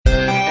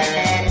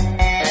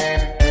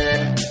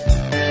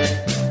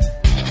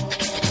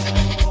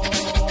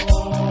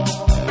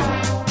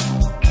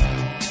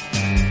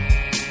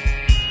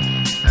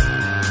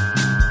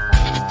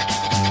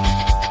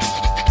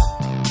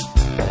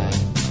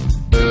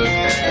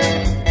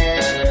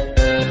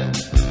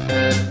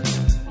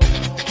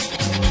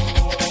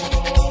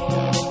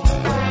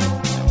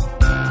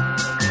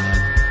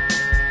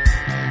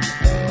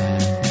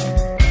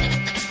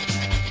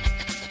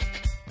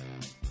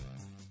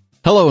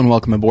Hello and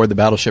welcome aboard the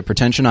Battleship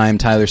Pretension. I am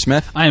Tyler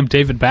Smith. I am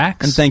David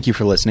Bax. And thank you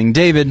for listening.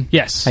 David.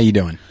 Yes. How you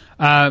doing?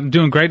 I'm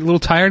doing great. A little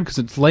tired because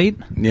it's late.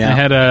 Yeah. I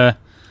had a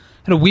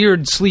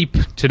weird sleep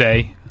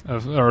today,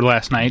 or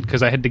last night,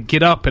 because I had to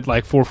get up at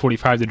like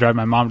 4:45 to drive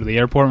my mom to the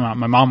airport.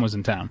 My mom was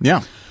in town.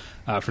 Yeah.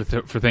 For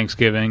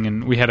Thanksgiving,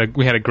 and we had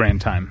a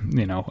grand time.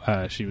 You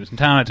know, she was in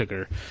town. I took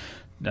her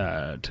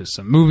to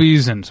some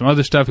movies and some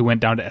other stuff. We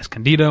went down to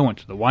Escondido, went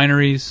to the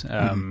wineries.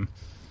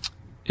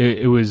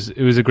 It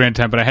was a grand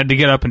time, but I had to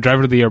get up and drive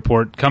her to the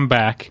airport, come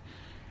back,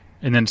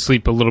 and then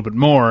sleep a little bit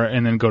more,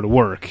 and then go to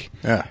work.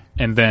 Yeah.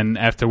 And then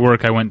after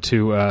work, I went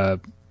to it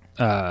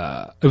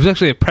was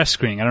actually a press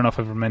screening. I don't know if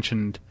I've ever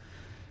mentioned,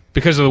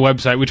 because of the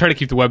website. We try to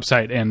keep the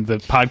website and the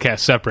podcast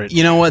separate.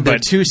 You know what? They're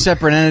two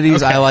separate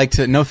entities. Okay. I like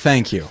to... No,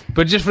 thank you.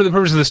 But just for the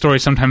purpose of the story,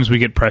 sometimes we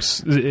get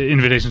press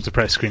invitations to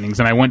press screenings,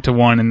 and I went to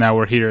one, and now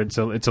we're here. It's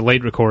a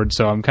late record,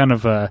 so I'm kind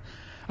of out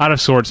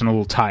of sorts and a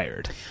little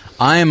tired.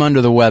 I am under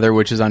the weather,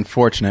 which is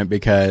unfortunate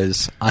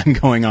because I'm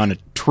going on a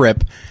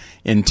trip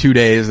in 2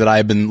 days that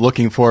I've been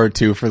looking forward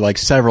to for like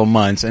several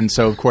months, and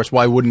so of course,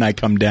 why wouldn't I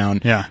come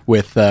down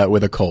with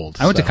a cold?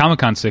 I went to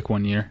Comic-Con sick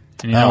one year,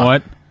 and you know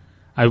what?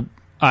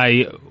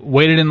 I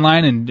waited in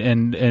line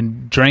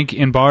and drank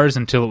in bars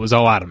until it was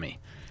all out of me.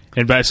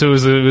 And so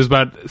it was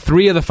about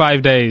 3 of the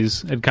 5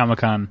 days at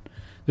Comic-Con.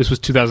 This was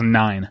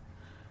 2009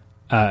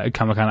 at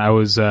Comic-Con. I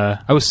was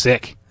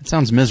sick. It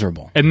sounds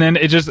miserable. And then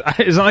it's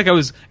not like I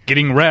was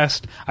getting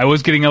rest. I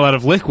was getting a lot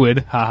of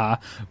liquid, haha.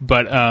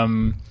 But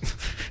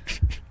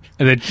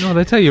they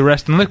tell you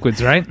rest in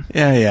liquids, right?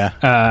 Yeah.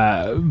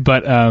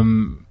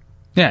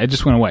 It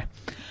just went away.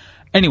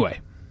 Anyway,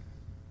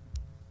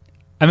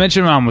 I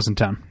mentioned my mom was in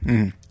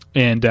town,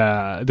 and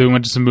then we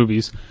went to some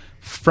movies.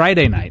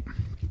 Friday night,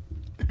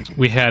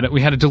 we had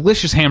a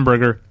delicious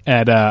hamburger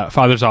at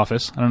Father's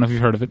Office. I don't know if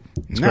you've heard of it.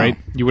 It's great.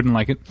 You wouldn't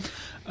like it.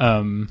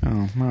 All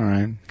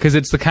right. Because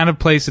it's the kind of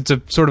place, it's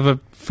a sort of a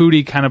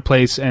foodie kind of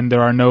place, and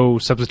there are no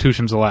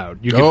substitutions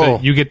allowed.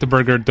 You get the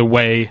burger the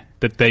way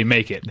that they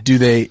make it. Do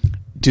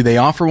they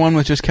offer one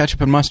with just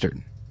ketchup and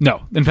mustard?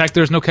 No. In fact,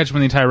 there's no ketchup in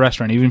the entire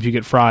restaurant. Even if you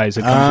get fries,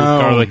 it comes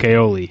with garlic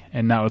aioli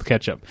and not with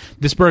ketchup.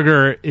 This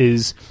burger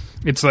it's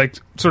like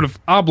sort of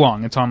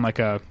oblong. It's on like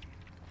a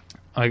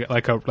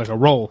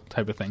roll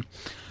type of thing.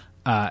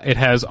 It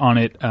has on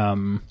it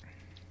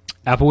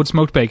applewood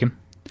smoked bacon,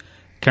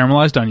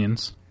 caramelized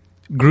onions,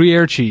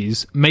 Gruyere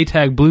cheese,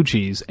 Maytag blue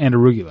cheese, and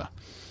arugula.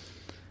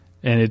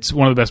 And it's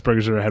one of the best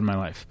burgers I've ever had in my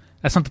life.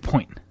 That's not the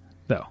point,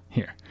 though,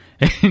 here.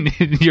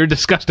 Your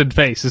disgusted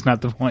face is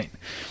not the point.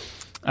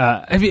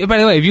 By the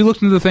way, have you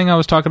looked into the thing I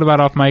was talking about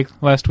off mic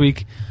last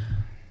week?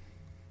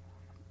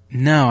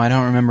 No, I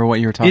don't remember what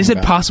you were talking about. Is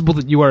it possible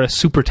that you are a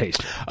super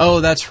taster?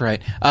 Oh, that's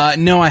right.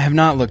 No, I have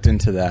not looked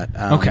into that.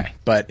 Okay.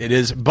 But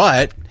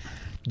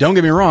don't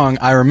get me wrong,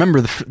 I remember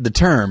the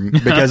term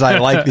because I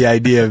like the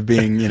idea of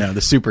being,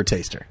 the super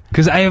taster.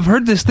 Because I have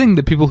heard this thing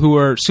that people who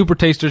are super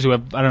tasters, who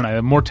have, I don't know,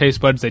 have more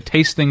taste buds, they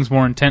taste things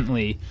more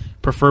intently,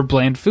 prefer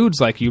bland foods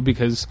like you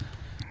because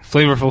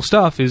flavorful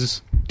stuff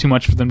is too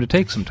much for them to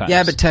take sometimes.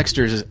 Yeah, but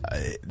textures,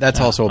 that's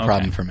also a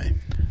problem for me.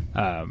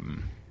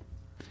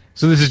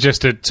 So this is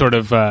just a sort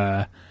of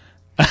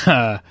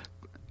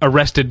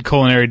arrested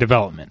culinary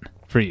development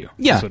for you.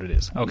 Yeah. That's what it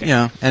is. Okay.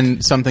 Yeah,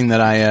 and something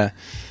that I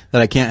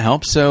can't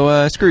help,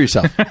 so screw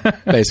yourself,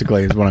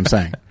 basically, is what I'm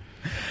saying.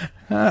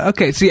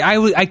 Okay, see,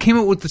 I came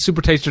up with the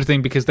super taster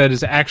thing because that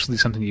is actually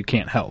something you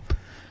can't help.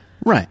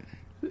 Right.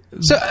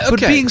 So, okay. But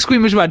being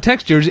squeamish about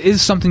textures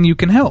is something you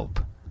can help.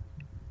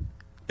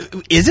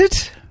 Is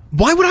it?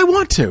 Why would I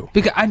want to?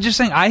 Because I'm just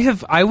saying,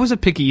 I was a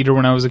picky eater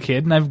when I was a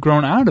kid, and I've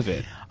grown out of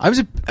it. I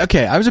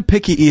was a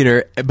picky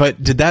eater,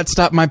 but did that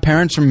stop my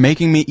parents from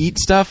making me eat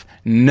stuff?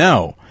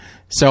 No.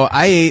 So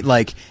I ate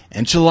like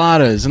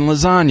enchiladas and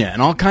lasagna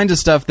and all kinds of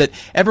stuff that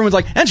everyone's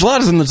like,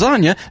 enchiladas and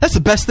lasagna, that's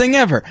the best thing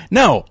ever.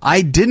 No,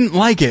 I didn't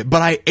like it,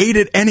 but I ate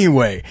it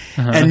anyway.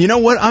 And you know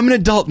what? I'm an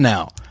adult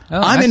now.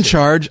 Oh, I'm in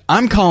charge.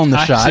 I'm calling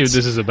the shots. I see what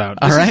this is about.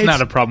 This is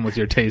not a problem with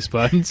your taste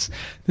buds.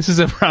 This is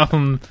a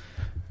problem.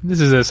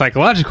 This is a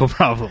psychological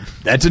problem.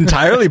 That's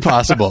entirely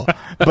possible.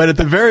 But at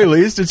the very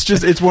least,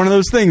 it's one of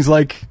those things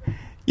like,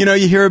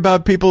 you hear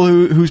about people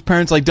whose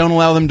parents like don't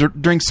allow them to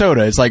drink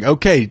soda. It's like,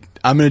 okay,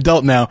 I'm an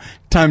adult now.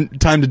 Time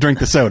to drink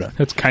the soda.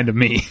 That's kind of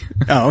me.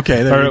 Oh,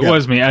 okay. There or you go. It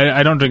was me.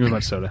 I don't drink as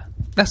much soda.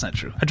 That's not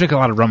true. I drink a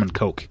lot of rum and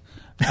Coke.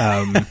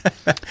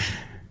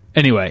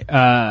 Anyway,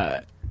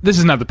 this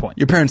is not the point.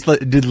 Your parents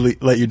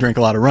did let you drink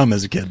a lot of rum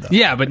as a kid, though.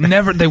 Yeah, but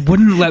never. They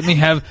wouldn't let me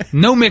have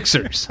no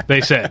mixers.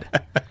 They said.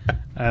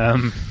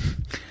 Anyway,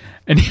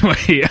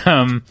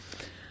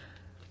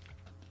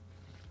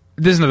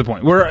 this is another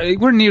point.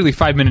 We're nearly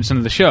 5 minutes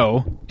into the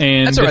show,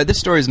 and that's all right. This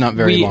story is not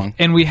very long,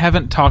 and we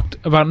haven't talked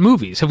about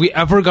movies. Have we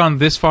ever gone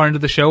this far into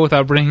the show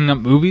without bringing up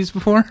movies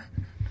before?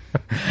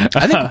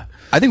 I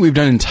think we've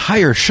done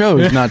entire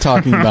shows not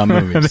talking about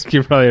movies. I think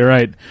you're probably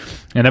right.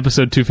 And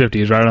episode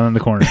 250 is right around the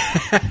corner.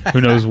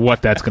 Who knows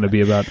what that's going to be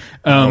about?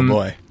 Oh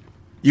boy,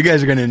 you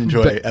guys are going to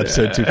enjoy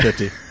episode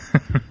 250.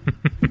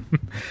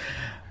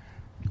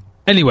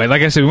 Anyway,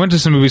 like I said, we went to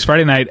some movies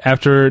Friday night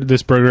after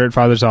this burger at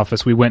Father's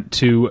office. We went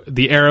to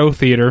the Arrow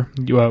Theater,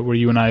 where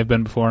you and I have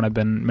been before, and I've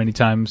been many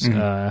times,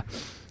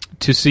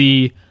 to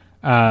see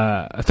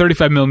a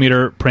 35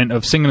 millimeter print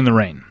of Singing in the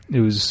Rain. It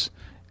was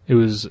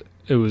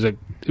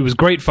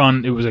great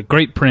fun. It was a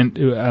great print.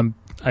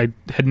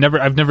 I've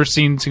never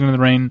seen Singing in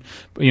the Rain,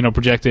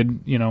 projected,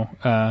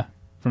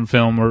 from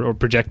film or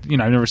project.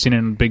 I've never seen it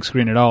on the big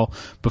screen at all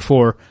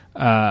before.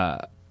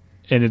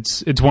 And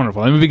it's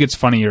wonderful. The movie gets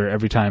funnier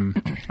every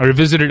time. I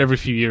revisit it every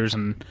few years,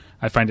 and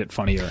I find it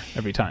funnier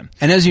every time.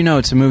 And as you know,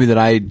 it's a movie that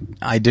I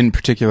didn't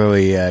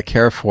particularly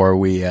care for.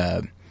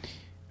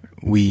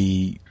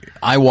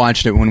 I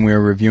watched it when we were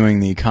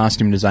reviewing the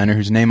costume designer,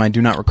 whose name I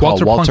do not recall.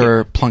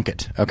 Walter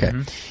Plunkett. Okay.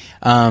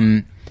 Mm-hmm.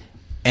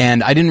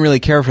 And I didn't really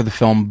care for the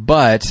film,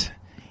 but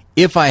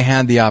if I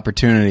had the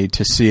opportunity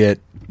to see it,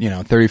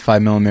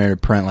 35 millimeter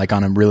print, like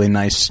on a really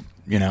nice,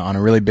 on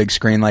a really big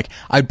screen, like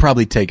I'd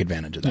probably take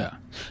advantage of that. Yeah.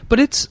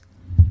 But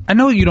I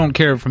know you don't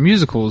care for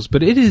musicals,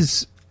 but it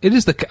is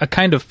a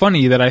kind of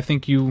funny that I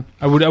think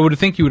I would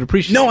think you would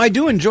appreciate. No, I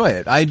do enjoy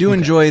it. I do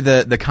enjoy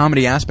the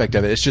comedy aspect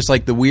of it. It's just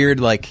like the weird,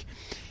 like,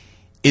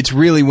 it's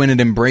really when it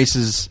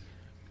embraces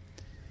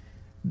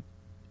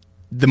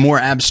the more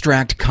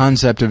abstract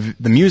concept of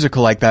the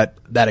musical, like that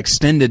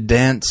extended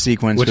dance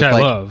sequence, which I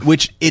love.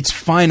 Which it's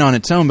fine on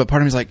its own, but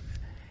part of me is like,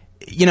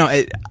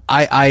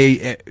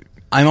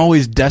 I'm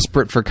always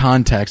desperate for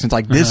context. It's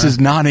like, this is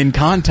not in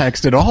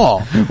context at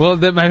all. Well,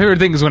 my favorite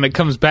thing is when it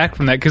comes back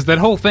from that, because that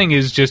whole thing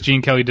is just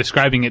Gene Kelly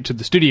describing it to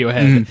the studio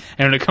head, and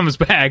when it comes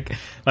back,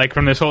 like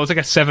from this whole, it's like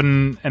a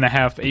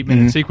 7.5, 8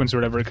 minute sequence or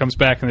whatever, it comes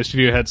back and the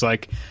studio head's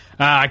like,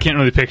 I can't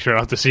really picture it,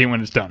 I'll have to see it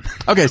when it's done.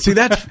 Okay, see,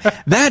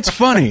 that's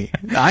funny.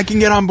 I can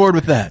get on board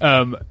with that.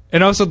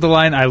 And also the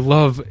line I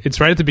love, it's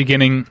right at the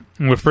beginning,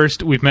 where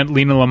first we've met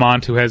Lena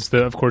Lamont, who has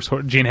of course,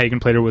 Gene Hagen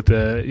played her with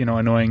the,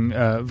 annoying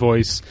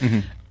voice.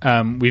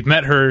 We've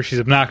met her,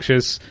 she's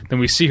obnoxious, then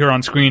we see her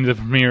on screen at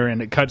the premiere,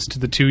 and it cuts to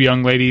the two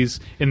young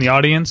ladies in the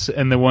audience,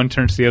 and the one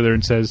turns to the other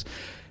and says,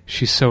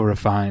 "She's so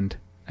refined,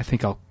 I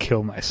think I'll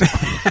kill myself."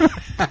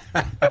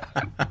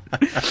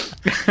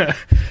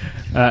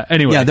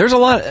 Anyway. Yeah, there's a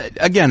lot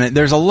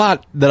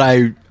that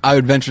I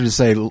would venture to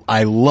say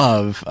I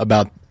love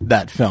about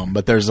that film,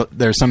 but there's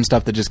some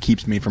stuff that just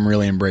keeps me from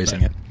really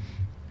embracing it.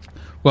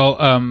 Well,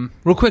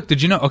 real quick,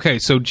 did you know, okay,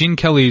 so Gene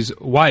Kelly's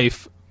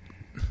wife,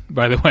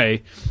 by the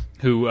way,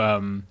 who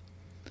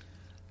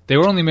they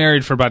were only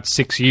married for about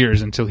 6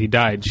 years until he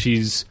died.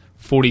 She's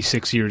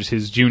 46 years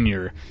his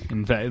junior.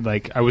 In fact,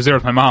 like, I was there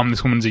with my mom.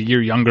 This woman's a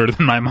year younger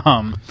than my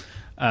mom,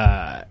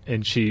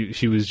 and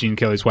she was Gene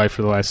Kelly's wife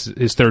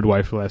his third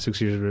wife for the last 6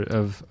 years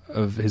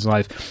of his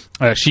life.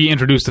 She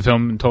introduced the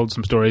film and told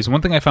some stories. And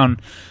one thing I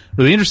found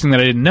really interesting that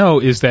I didn't know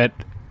is that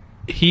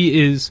he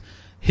is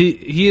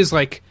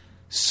like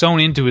sewn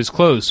into his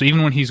clothes, so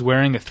even when he's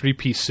wearing a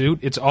 3-piece suit,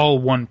 it's all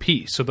one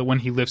piece, so that when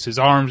he lifts his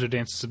arms or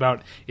dances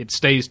about, it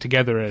stays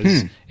together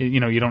as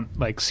you don't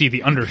like see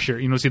the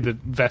undershirt, you don't see the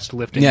vest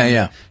lifting,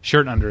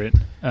 shirt under it.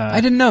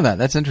 I didn't know that.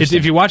 That's interesting.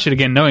 If you watch it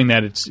again, knowing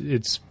that,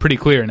 it's pretty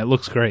clear and it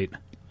looks great.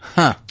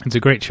 It's a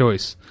great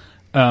choice.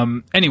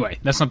 Anyway,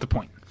 that's not the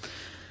point.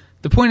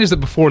 The point is that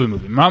before the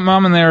movie, mom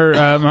and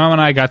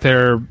I got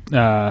there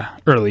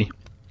early,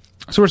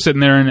 so we're sitting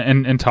there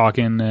and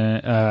talking,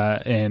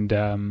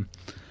 and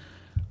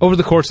over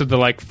the course of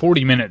the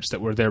 40 minutes that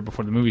we're there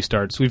before the movie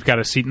starts, we've got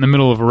a seat in the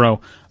middle of a row.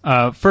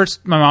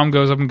 First, my mom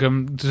goes up and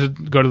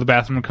go to the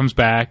bathroom and comes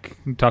back,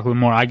 and talk a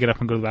little more. I get up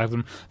and go to the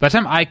bathroom. By the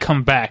time I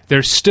come back,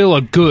 there's still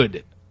a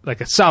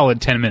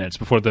solid 10 minutes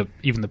before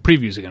even the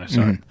previews are going to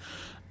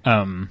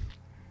start.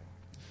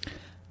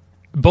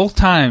 Both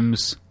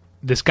times,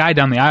 this guy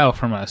down the aisle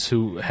from us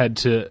who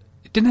didn't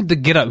have to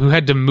get up, who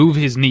had to move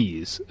his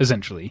knees,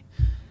 essentially,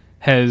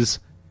 has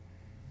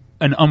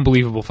an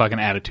unbelievable fucking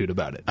attitude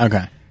about it.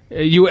 Okay.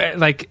 He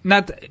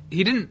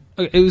didn't.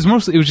 It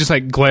was just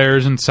like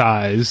glares and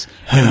sighs,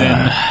 and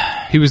then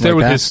he was there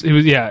with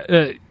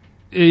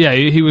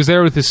he was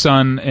there with his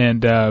son,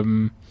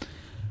 and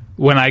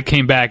when I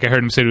came back, I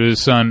heard him say to his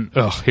son,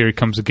 "Oh, here he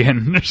comes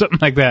again," or something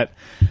like that.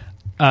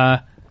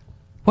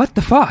 What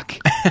the fuck?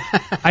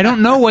 I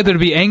don't know whether to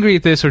be angry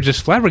at this or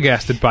just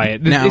flabbergasted by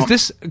it. Now, is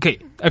this okay?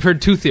 I've heard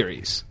two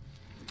theories.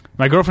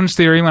 My girlfriend's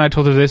theory, when I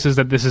told her this, is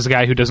that this is a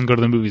guy who doesn't go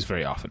to the movies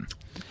very often.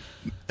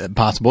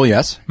 Possible,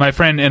 yes. My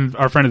friend and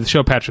our friend of the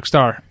show, Patrick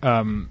Starr,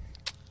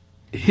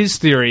 his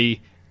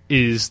theory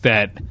is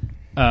that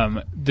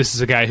this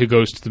is a guy who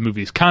goes to the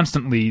movies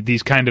constantly,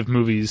 these kind of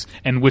movies,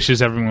 and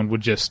wishes everyone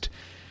would just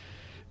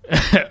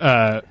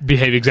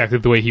behave exactly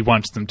the way he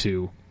wants them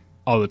to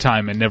all the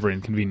time and never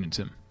inconvenience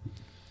him.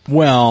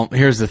 Well,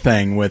 here's the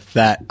thing with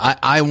that.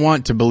 I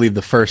want to believe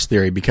the first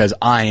theory because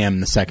I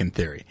am the second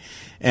theory.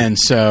 And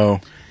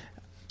so...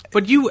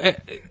 But you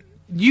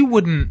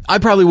wouldn't... I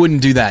probably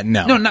wouldn't do that,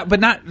 no. No,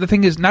 the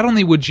thing is, not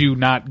only would you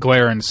not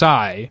glare and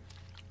sigh,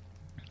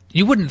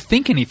 you wouldn't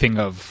think anything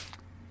of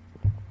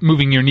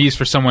moving your knees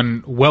for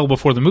someone well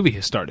before the movie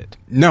has started.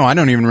 No, I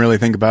don't even really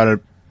think about it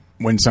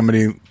when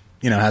somebody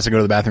has to go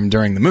to the bathroom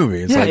during the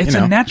movie. It's yeah, like, it's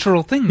a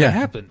natural thing that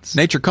happens.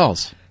 Nature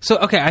calls. So,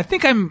 okay, I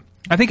think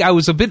I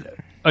was a bit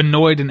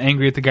annoyed and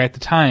angry at the guy at the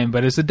time,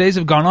 but as the days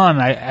have gone on,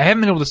 I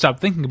haven't been able to stop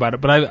thinking about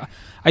it, but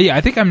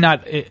I think I'm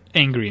not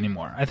angry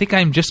anymore. I think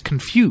I'm just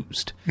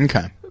confused.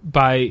 Okay.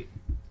 By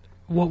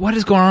what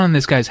is going on in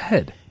this guy's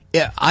head?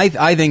 Yeah, I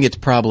think it's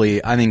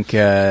probably. I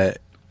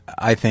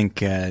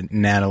think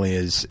Natalie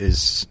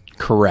is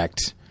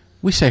correct.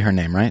 We say her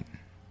name, right?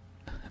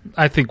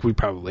 I think we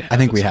probably have. I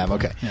think we have.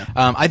 Okay. Yeah.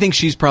 I think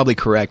she's probably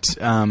correct.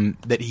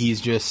 That he's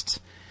just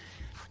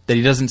that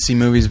he doesn't see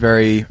movies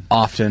very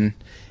often,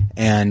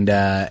 and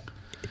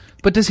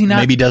but does he not?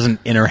 Maybe doesn't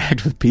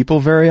interact with people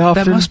very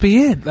often. That must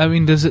be it. I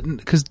mean, does it?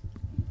 Because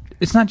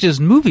it's not just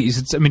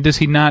movies. Does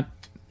he not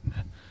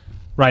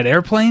ride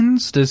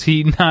airplanes? Does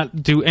he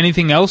not do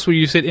anything else where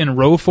you sit in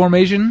row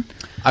formation?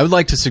 I would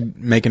like to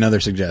make another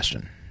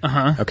suggestion.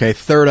 Uh-huh. Okay,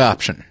 third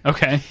option.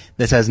 Okay.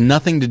 This has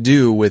nothing to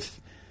do with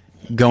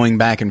going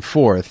back and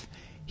forth.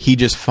 He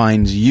just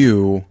finds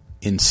you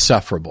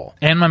insufferable.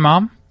 And my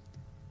mom?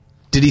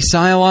 Did he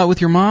sigh a lot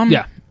with your mom?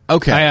 Yeah.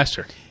 Okay. I asked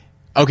her.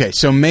 Okay,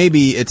 so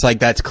maybe it's like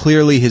that's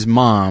clearly his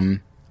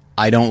mom.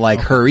 I don't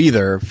like her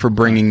either for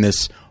bringing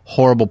this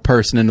horrible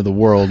person into the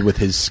world with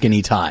his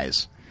skinny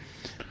ties.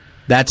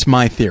 That's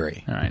my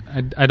theory. All right.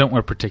 I don't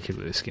wear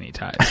particularly skinny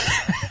ties.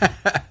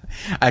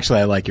 Actually,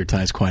 I like your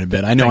ties quite a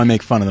bit. I know I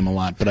make fun of them a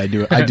lot, but I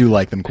do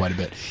like them quite a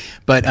bit.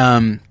 But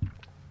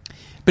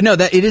no,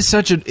 that it is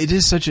such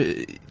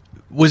a.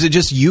 Was it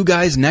just you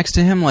guys next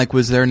to him? Like,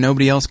 was there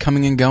nobody else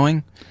coming and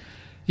going?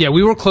 Yeah,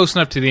 we were close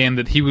enough to the end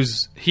that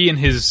he and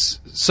his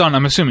son.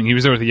 I'm assuming he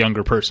was there with a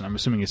younger person. I'm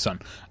assuming his son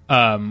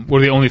were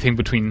the only thing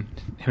between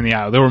him and the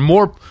aisle. There were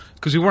more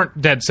because we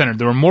weren't dead centered.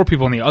 There were more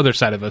people on the other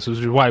side of us, which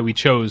is why we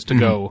chose to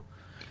go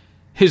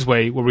his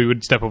way, where we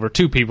would step over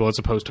 2 people as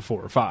opposed to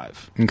 4 or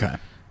 5. Okay.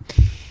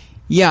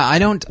 Yeah, I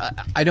don't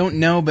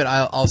know, but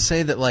I'll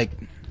say that like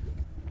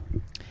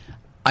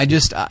I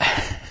just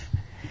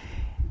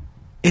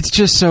it's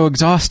just so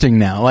exhausting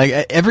now. Like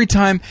every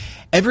time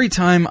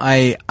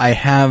I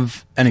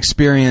have an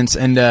experience,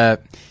 and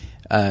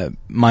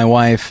my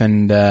wife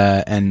and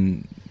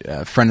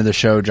a friend of the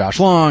show, Josh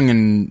Long,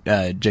 and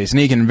Jason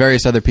Eakin, and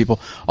various other people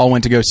all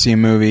went to go see a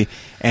movie,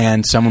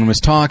 and someone was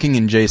talking,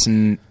 and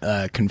Jason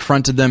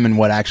confronted them in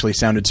what actually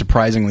sounded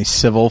surprisingly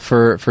civil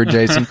for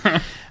Jason.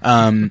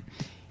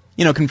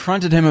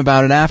 Confronted him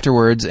about it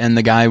afterwards, and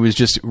the guy was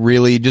just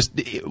really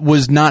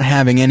was not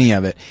having any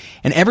of it.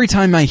 And every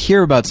time I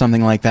hear about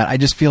something like that, I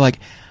just feel like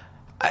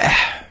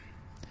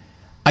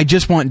I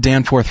just want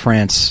Danforth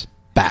France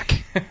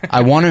back.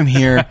 I want him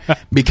here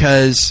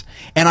because,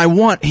 and I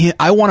want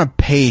to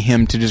pay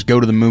him to just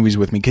go to the movies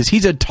with me because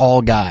he's a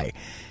tall guy,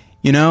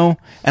 and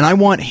I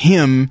want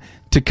him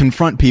to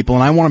confront people,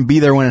 and I want to be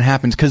there when it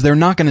happens because they're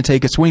not going to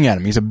take a swing at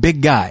him. He's a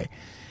big guy,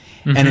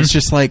 and it's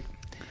just like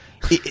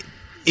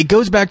it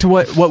goes back to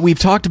what we've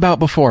talked about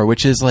before,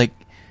 which is like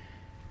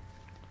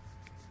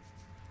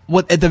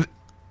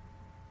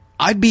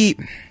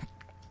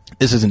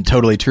this isn't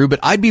totally true, but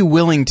I'd be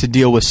willing to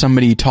deal with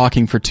somebody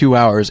talking for 2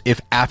 hours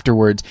if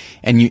afterwards,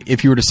 and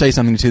if you were to say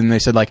something to them, they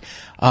said like,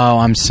 "Oh,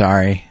 I'm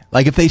sorry."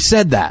 Like if they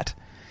said that,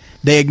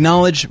 they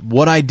acknowledge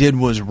what I did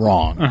was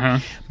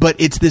wrong. But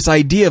it's this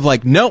idea of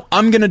like, no,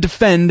 I'm going to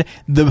defend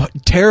the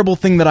terrible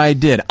thing that I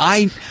did.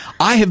 I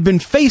have been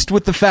faced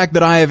with the fact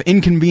that I have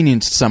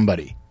inconvenienced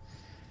somebody.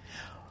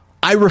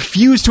 I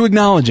refuse to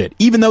acknowledge it,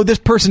 even though this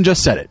person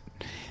just said it.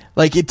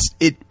 Like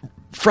it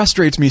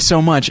frustrates me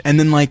so much, and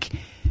then like.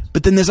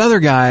 But then this other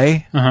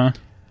guy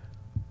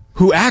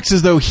who acts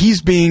as though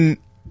he's being,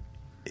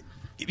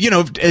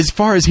 as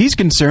far as he's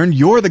concerned,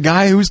 you're the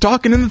guy who's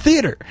talking in the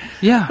theater.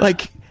 Yeah.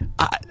 Like,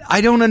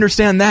 I don't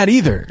understand that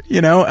either.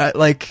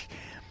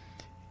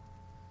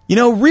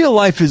 Real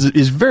life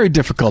is very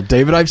difficult,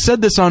 David. I've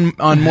said this on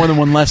more than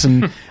one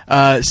lesson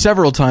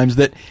several times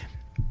that.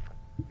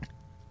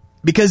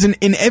 Because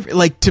in every,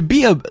 like, to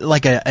be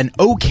an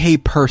okay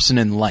person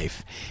in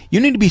life, you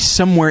need to be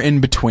somewhere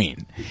in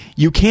between.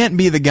 You can't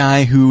be the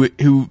guy who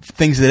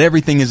thinks that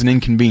everything is an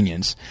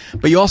inconvenience,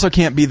 but you also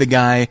can't be the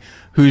guy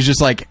who's just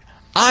like,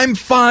 I'm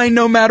fine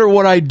no matter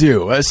what I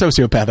do. A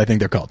sociopath, I think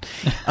they're called.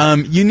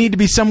 You need to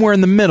be somewhere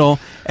in the middle,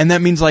 and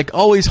that means like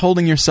always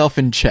holding yourself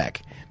in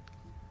check.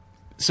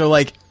 So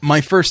like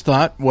my first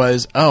thought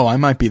was, oh, I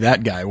might be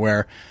that guy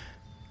where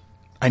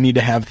I need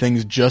to have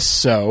things just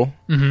so.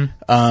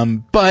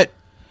 But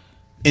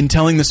in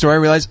telling the story, I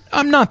realized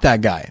I'm not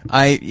that guy.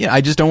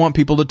 I just don't want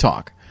people to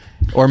talk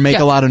or make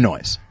a lot of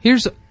noise.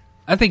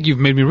 I think you've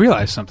made me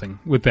realize something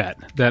with that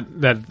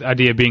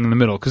idea of being in the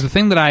middle. Because the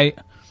thing that I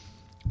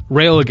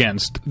rail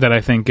against, that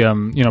I think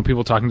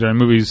people talking during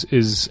movies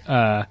is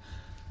a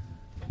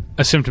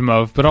symptom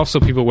of, but also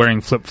people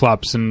wearing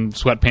flip-flops and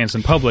sweatpants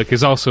in public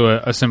is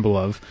also a symbol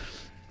of.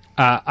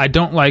 I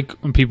don't like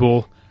when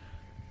people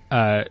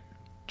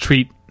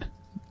treat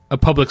a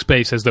public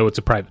space as though it's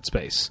a private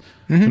space.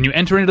 When you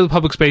enter into the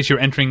public space, you're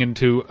entering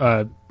into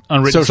an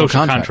unwritten social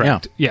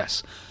contract. Yeah.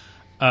 Yes.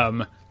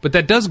 But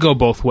that does go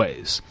both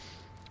ways.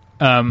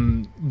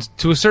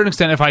 to a certain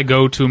extent, if I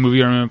go to a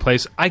movie or I'm in a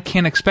place, I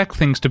can't expect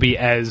things to be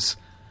as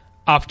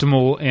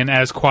optimal and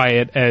as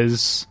quiet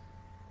as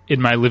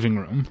in my living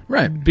room.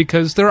 Right.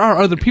 Because there are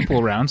other people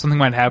around. Something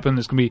might happen.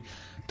 There's going to be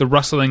the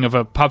rustling of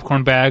a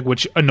popcorn bag,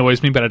 which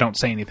annoys me, but I don't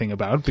say anything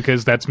about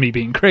because that's me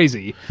being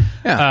crazy.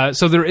 Yeah.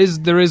 So there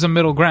is a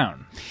middle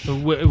ground.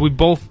 We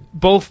both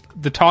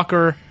the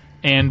talker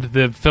and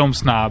the film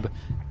snob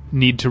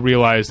need to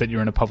realize that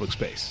you're in a public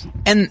space.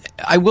 And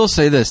I will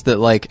say this, that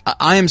like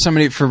I am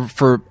somebody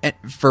for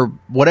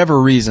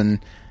whatever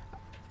reason,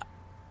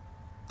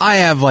 I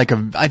have like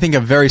I think a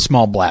very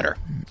small bladder.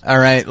 All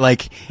right,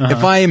 like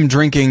if I am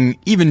drinking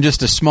even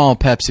just a small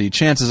Pepsi,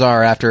 chances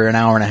are after an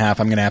hour and a half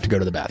I'm going to have to go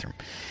to the bathroom.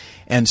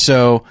 And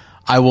so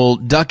I will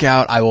duck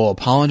out, I will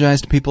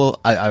apologize to people.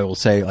 I will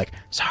say like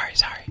sorry.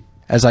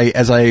 As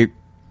I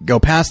go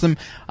past them,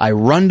 I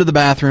run to the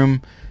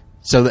bathroom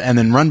and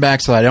then run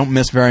back so I don't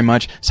miss very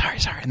much. Sorry,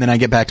 and then I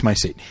get back to my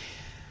seat.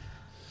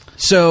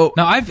 So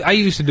now I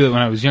used to do it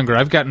when I was younger.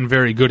 I've gotten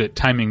very good at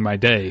timing my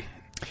day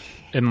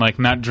and like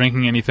not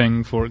drinking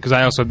anything because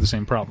I also have the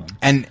same problem.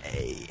 And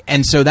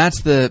so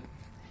that's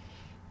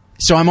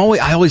so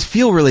I always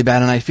feel really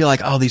bad, and I feel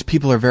like, oh, these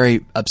people are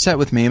very upset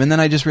with me. And then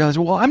I just realize,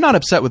 well, I'm not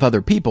upset with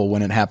other people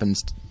when it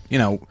happens,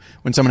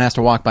 when someone has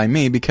to walk by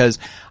me, because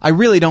I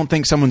really don't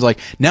think someone's like,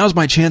 now's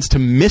my chance to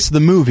miss the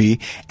movie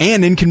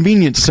and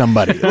inconvenience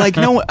somebody. Like,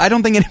 no, I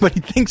don't think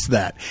anybody thinks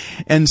that.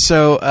 And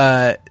so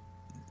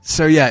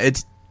yeah,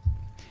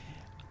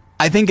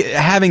 I think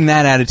having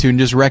that attitude and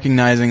just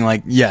recognizing,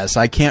 like, yes,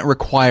 I can't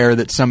require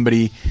that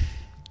somebody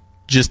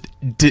just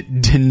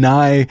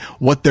deny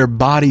what their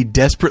body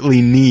desperately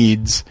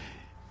needs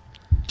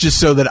just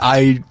so that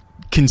I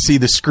can see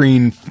the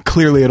screen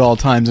clearly at all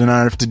times and I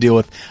don't have to deal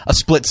with a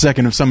split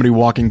second of somebody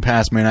walking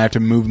past me and I have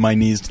to move my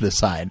knees to the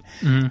side.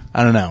 Mm-hmm.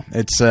 I don't know.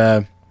 It's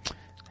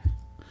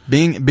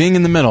being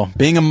in the middle,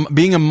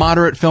 being a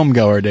moderate film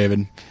goer,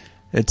 David.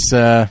 It's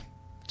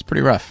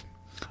pretty rough.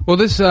 Well,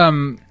 this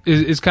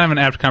is kind of an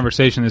apt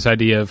conversation, this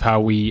idea of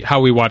how we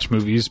watch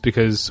movies,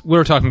 because we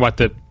were talking about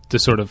the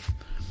sort of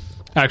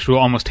actual,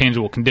 almost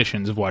tangible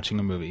conditions of watching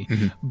a movie.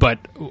 Mm-hmm. But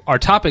our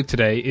topic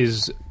today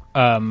is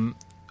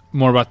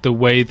more about the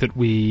way that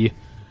we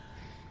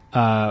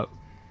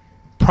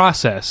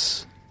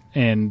process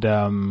and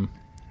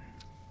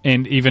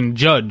even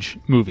judge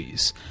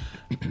movies.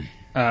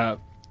 The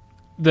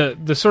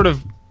sort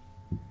of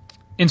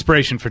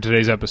inspiration for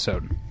today's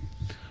episode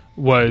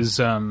was,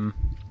 I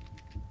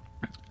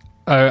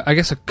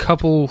guess, a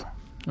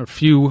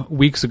few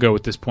weeks ago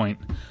at this point,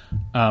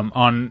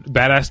 on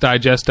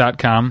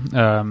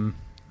badassdigest.com,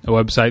 a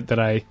website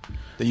that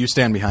you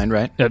stand behind,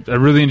 right? I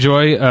really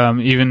enjoy,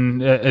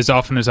 even as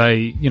often as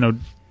I,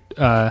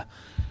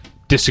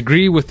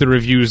 disagree with the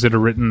reviews that are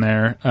written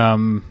there.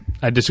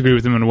 I disagree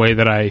with them in a way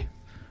that I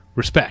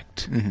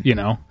respect,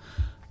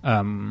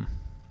 mm-hmm.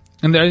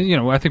 And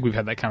there, I think we've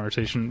had that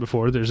conversation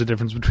before. There's a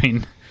difference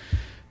between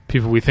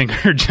people we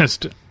think are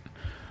just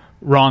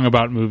wrong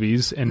about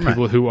movies and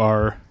people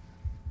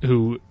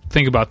who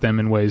think about them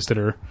in ways that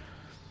are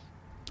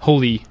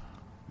wholly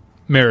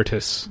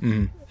meritorious.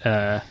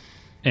 Mm-hmm.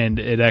 And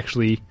it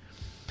actually...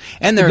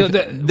 And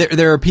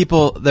there are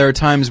people... There are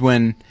times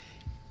when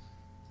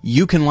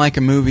you can like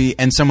a movie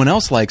and someone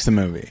else likes the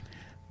movie.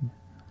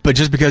 But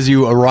just because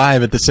you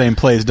arrive at the same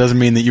place doesn't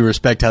mean that you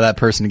respect how that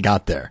person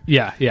got there.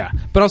 Yeah.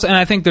 But also, and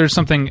I think there's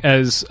something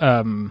as...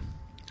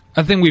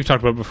 I think we've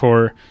talked about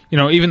before,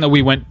 even though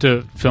we went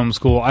to film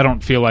school, I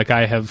don't feel like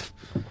I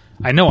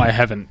know I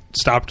haven't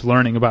stopped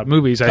learning about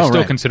movies. I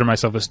still consider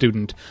myself a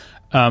student.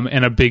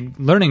 And a big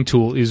learning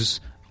tool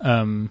is,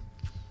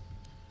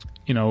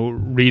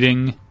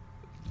 reading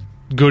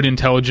good,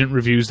 intelligent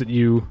reviews that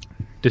you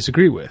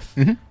disagree with.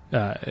 Mm-hmm.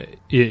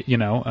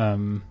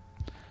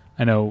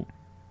 I know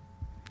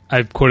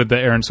I've quoted the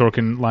Aaron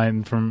Sorkin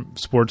line from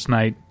Sports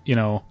Night,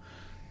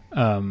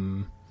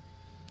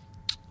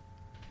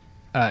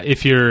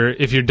 if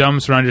you're dumb,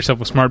 surround yourself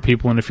with smart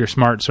people, and if you're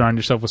smart, surround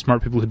yourself with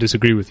smart people who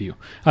disagree with you.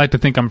 I like to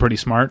think I'm pretty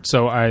smart,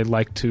 so I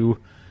like to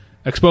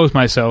expose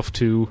myself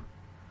to,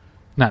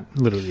 not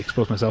literally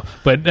expose myself,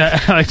 but I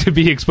like to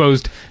be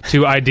exposed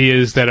to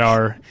ideas that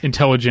are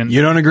intelligent.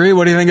 You don't agree?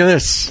 What do you think of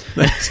this?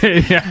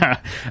 Yeah,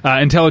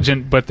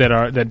 intelligent, but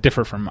that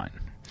differ from mine.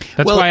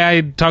 That's why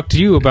I talk to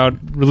you about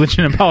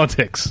religion and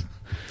politics.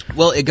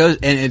 Well, it goes,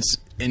 and it's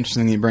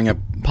interesting that you bring up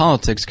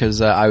politics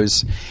because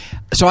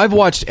I've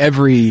watched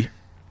every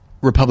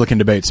Republican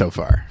debate so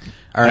far.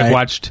 All right? I've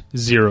watched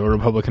 0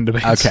 Republican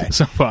debates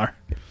so far.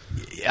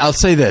 I'll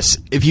say this.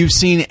 If you've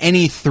seen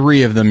any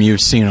 3 of them, you've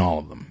seen all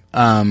of them.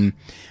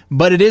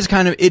 But it is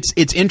kind of,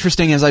 it's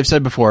interesting, as I've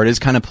said before, it is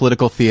kind of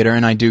political theater,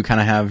 and I do kind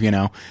of have,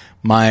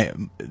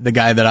 the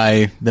guy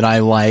that I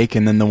like,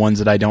 and then the ones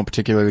that I don't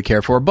particularly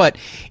care for. But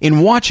in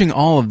watching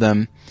all of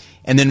them,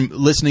 and then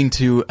listening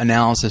to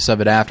analysis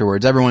of it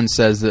afterwards, everyone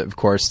says that, of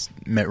course,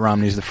 Mitt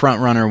Romney's the front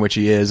runner, which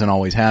he is and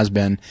always has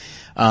been.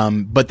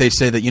 But they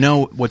say that,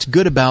 what's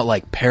good about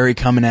like Perry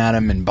coming at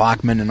him and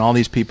Bachmann and all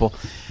these people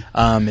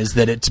is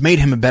that it's made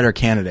him a better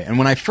candidate. And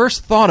when I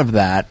first thought of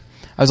that,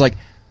 I was like,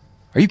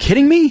 are you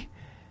kidding me?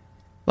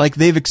 Like,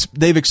 they've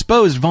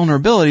exposed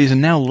vulnerabilities,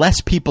 and now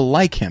less people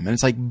like him. And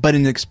it's like, but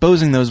in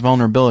exposing those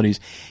vulnerabilities,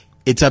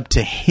 it's up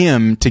to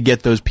him to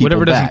get those people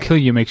Whatever back. doesn't kill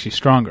you makes you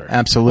stronger.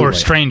 Absolutely. Or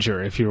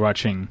stranger, if you're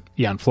watching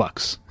Aeon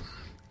Flux.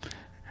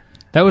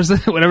 That was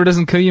whatever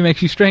doesn't kill you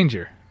makes you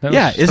stranger. That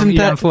Yeah, was isn't from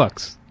that- Aeon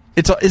Flux?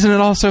 Isn't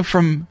it also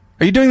from...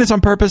 Are you doing this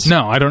on purpose?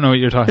 No, I don't know what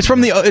you're talking It's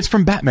from about. it's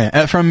from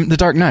Batman, from The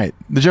Dark Knight.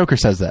 The Joker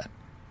says that.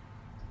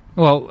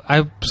 Well,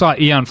 I saw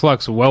Aeon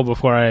Flux well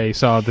before I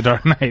saw The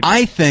Dark Knight.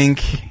 I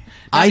think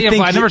I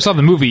never saw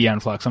the movie Aeon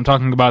Flux. I'm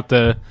talking about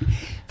the...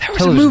 There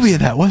was a movie of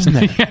that, wasn't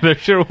there? Yeah, there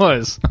sure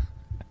was.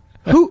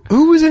 Who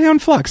was Aeon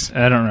Flux?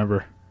 I don't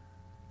remember.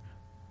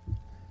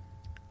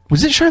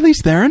 Was it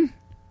Charlize Theron?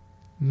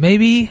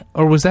 Maybe,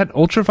 or was that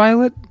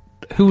Ultraviolet?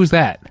 Who was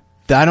that?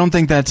 I don't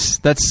think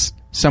that's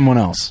someone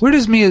else. Where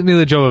does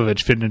Mila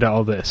Jovovich fit into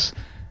all this?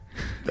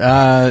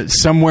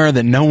 Somewhere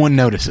that no one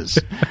notices.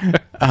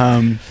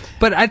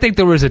 But I think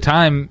there was a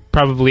time,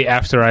 probably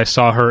after I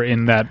saw her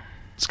in that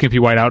skimpy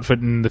white outfit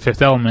in The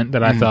Fifth Element,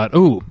 that I thought,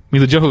 ooh,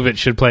 Mila Jovovich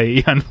should play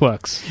Aeon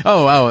Flux.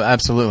 Oh,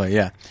 absolutely,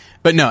 yeah.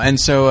 But no, and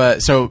so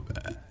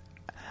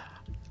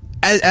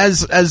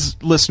as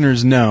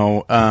listeners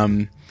know,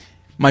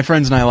 my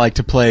friends and I like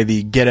to play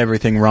the Get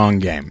Everything Wrong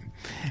game,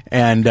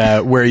 and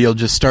where you'll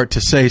just start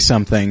to say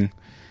something,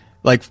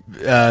 like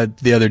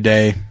the other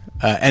day,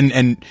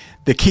 and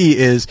the key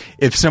is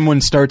if someone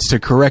starts to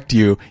correct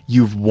you,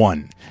 you've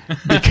won,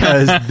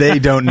 because they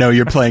don't know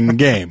you're playing the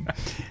game.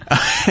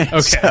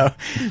 Okay.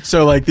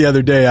 So like the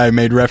other day, I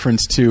made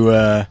reference to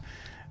A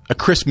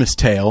Christmas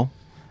Tale,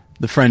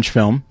 the French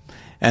film,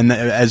 and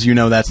as you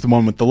know, that's the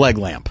one with the leg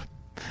lamp.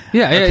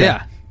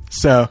 Yeah.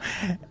 So,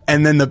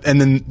 and then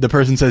the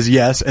person says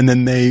yes, and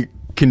then they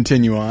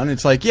continue on.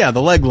 It's like, yeah,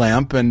 the leg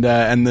lamp and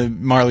the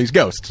Marley's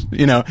ghost,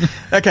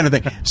 that kind of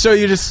thing. So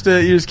you just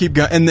keep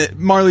going, and the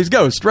Marley's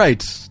ghost,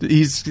 right?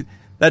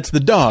 That's the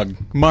dog,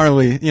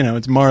 Marley.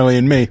 It's Marley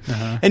and me,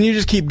 and you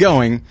just keep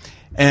going.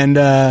 And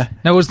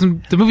Now, was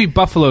the movie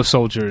Buffalo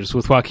Soldiers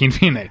with Joaquin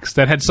Phoenix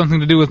that had something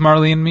to do with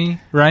Marley and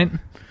Me, right?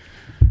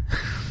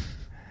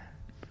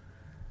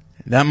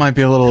 that might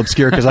be a little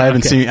obscure because I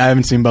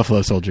haven't seen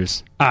Buffalo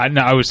Soldiers.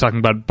 No, I was talking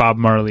about Bob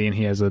Marley, and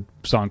he has a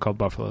song called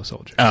Buffalo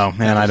Soldiers. Oh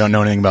man, I don't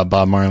know anything about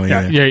Bob Marley.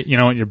 Yeah, either. you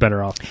know what? You're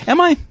better off.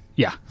 Am I?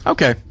 Yeah.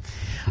 Okay.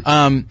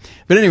 But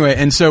anyway,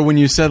 and so when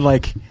you said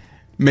like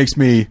makes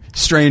me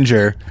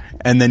stranger,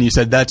 and then you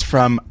said that's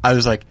from, I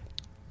was like,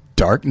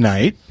 Dark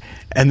Knight,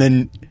 and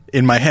then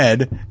in my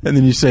head, and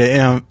then you say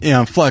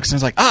Aeon Flux, and I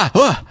was like,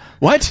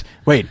 what?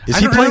 Wait, is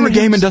he playing the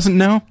game and doesn't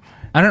know?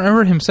 I don't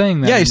remember him saying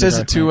that. Yeah, he says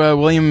it to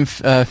William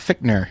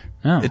Fichtner.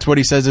 Oh. It's what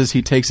he says as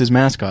he takes his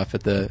mask off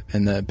in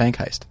the bank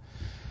heist.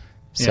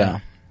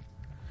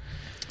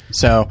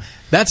 So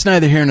that's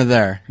neither here nor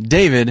there.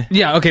 David.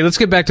 Yeah, okay, let's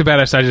get back to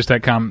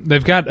BadassDigest.com.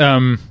 They've got,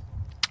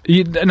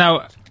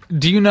 now,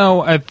 do you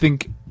know, I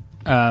think,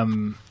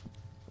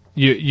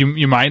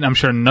 you might, I'm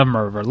sure a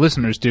number of our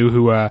listeners do,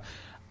 who,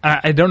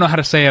 I don't know how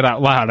to say it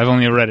out loud, I've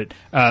only read it,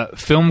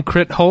 Film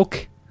Crit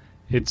Hulk.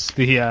 It's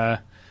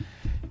the,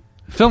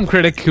 film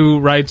critic who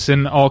writes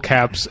in all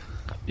caps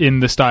in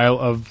the style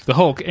of the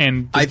Hulk,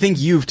 and I think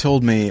you've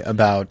told me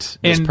about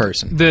this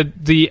person.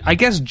 The I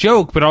guess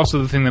joke, but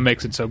also the thing that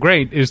makes it so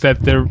great is that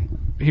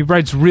he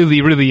writes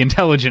really, really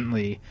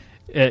intelligently,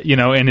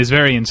 and is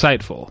very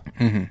insightful.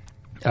 Mm-hmm.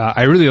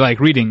 I really like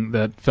reading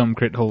the Film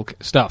Crit Hulk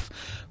stuff,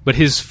 but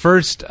his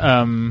first,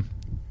 hopefully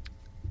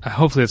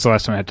that's the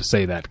last time I had to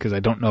say that because I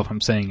don't know if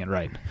I'm saying it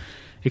right.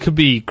 It could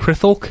be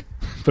Crithulk,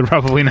 but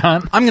probably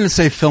not. I'm going to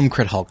say Film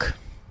Crit Hulk.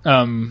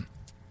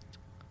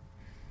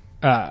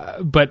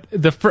 But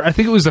I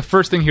think it was the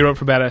first thing he wrote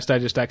for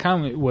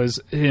BadassDigest.com. It was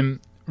him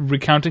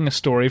recounting a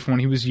story from when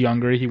he was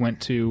younger. He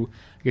went to,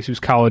 I guess he was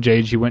college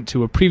age. He went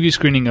to a preview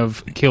screening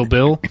of Kill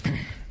Bill,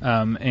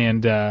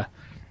 and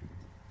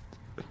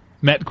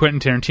met Quentin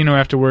Tarantino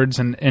afterwards,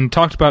 and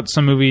talked about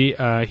some movie.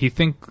 I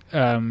think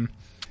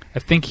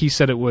he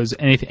said it was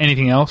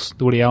Anything Else,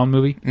 the Woody Allen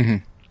movie. Mm-hmm.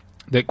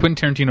 That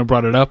Quentin Tarantino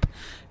brought it up,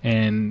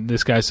 and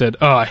this guy said,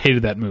 "Oh, I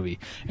hated that movie."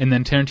 And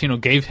then Tarantino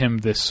gave him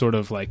this sort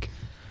of like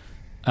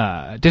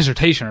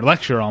dissertation or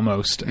lecture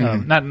almost.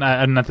 Mm-hmm.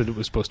 Not that it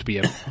was supposed to be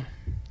a.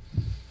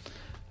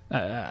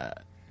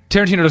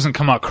 Tarantino doesn't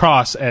come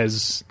across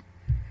as,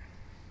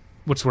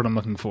 what's the word I'm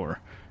looking for?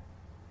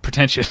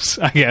 Pretentious,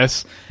 I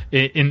guess.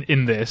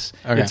 In this,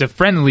 okay. It's a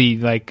friendly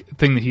like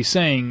thing that he's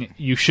saying.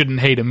 You shouldn't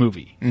hate a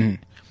movie,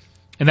 Mm-hmm.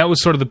 and that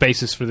was sort of the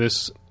basis for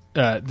this.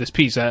 This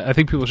piece, I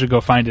think people should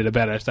go find it at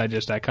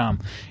BadassDigest.com.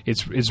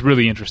 It's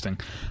really interesting,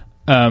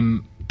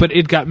 but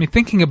it got me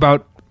thinking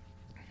about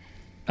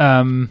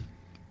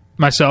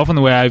myself and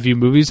the way I view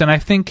movies, and I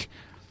think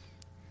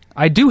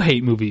I do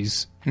hate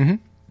movies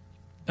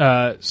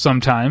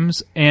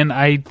sometimes, and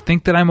I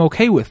think that I'm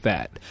okay with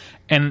that.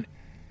 And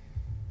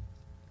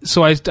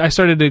so I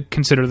started to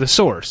consider the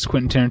source,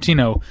 Quentin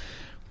Tarantino.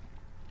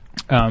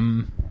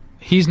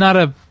 He's not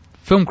a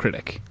film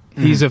critic;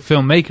 he's a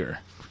filmmaker.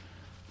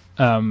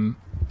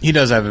 He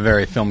does have a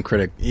very film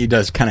critic. He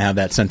does kind of have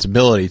that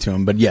sensibility to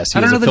him. But yes, he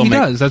I don't is know a that he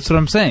filmmaker. does. That's what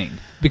I'm saying.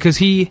 Because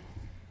he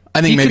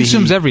maybe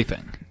consumes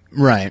everything.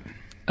 Right.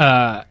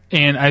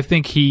 And I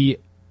think he...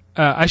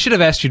 I should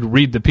have asked you to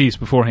read the piece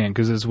beforehand,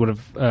 because this would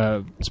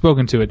have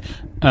spoken to it.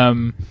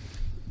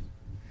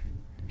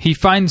 He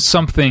finds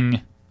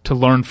something to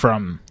learn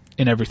from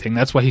in everything.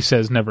 That's why he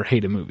says never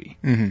hate a movie.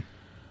 Mm-hmm.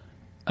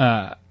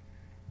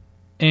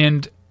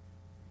 And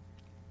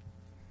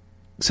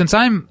since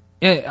I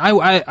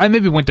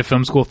maybe went to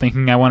film school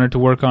thinking I wanted to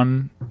work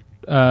on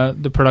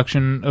the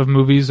production of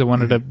movies. I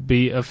wanted to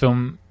be a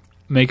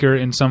filmmaker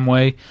in some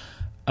way.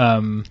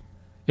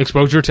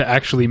 Exposure to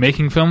actually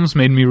making films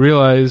made me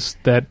realize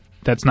that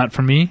that's not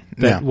for me.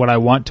 That what I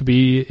want to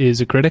be is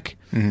a critic.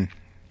 Mm-hmm.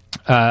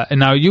 And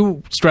now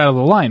you straddle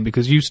the line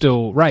because you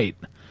still write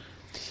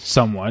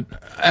somewhat.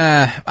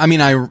 I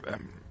mean,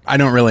 I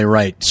don't really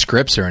write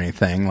scripts or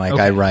anything. Like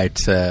I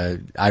write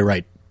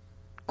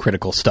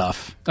critical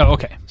stuff. Oh,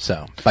 okay.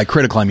 So by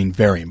critical, I mean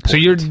very important. So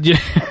you're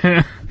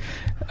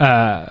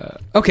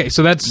okay.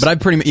 So that's. But I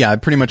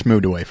pretty much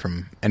moved away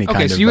from any kind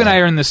of. Okay, so you and I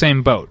are in the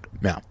same boat.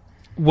 Yeah.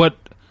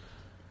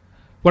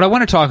 What I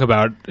want to talk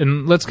about,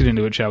 and let's get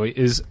into it, shall we?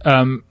 Is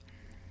how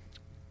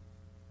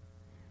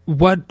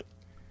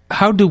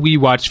do we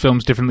watch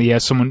films differently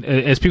as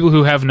as people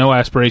who have no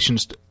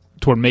aspirations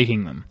toward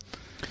making them?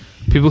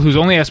 People whose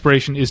only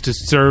aspiration is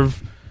to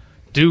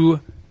do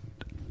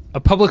a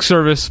public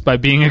service by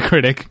being a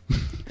critic.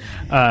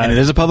 And it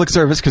is a public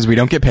service because we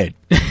don't get paid.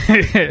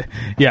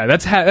 Yeah,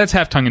 that's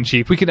half tongue in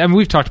cheek.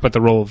 We've talked about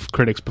the role of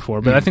critics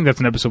before, but I think that's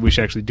an episode we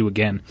should actually do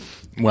again.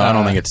 Well, I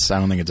don't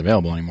think it's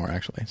available anymore,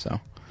 actually. So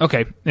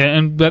okay,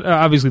 but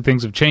obviously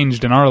things have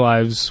changed in our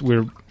lives.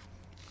 We're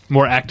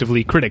more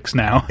actively critics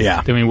now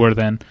than we were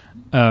then.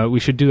 We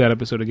should do that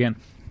episode again.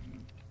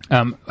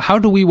 How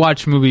do we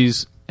watch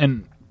movies,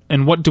 and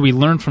what do we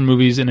learn from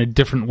movies in a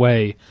different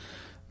way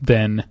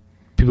than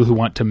people who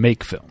want to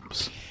make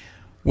films?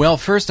 Well,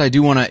 first I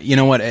do want to, you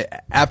know what?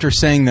 After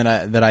saying that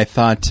I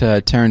thought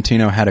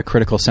Tarantino had a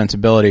critical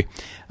sensibility,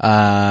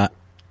 I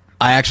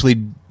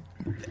actually,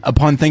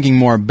 upon thinking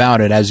more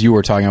about it, as you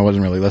were talking, I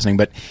wasn't really listening,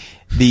 but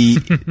the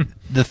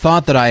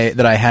thought that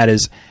I had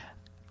is,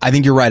 I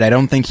think you're right. I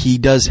don't think he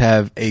does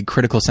have a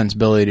critical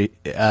sensibility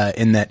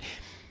in that.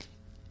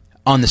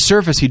 On the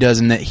surface, he does,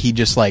 in that he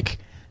just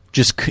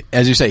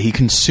as you say, he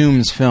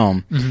consumes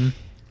film. Mm-hmm.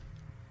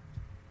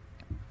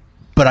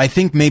 But I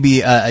think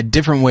maybe a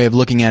different way of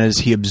looking at it is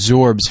he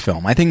absorbs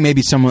film. I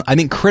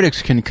think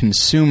critics can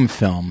consume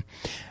film,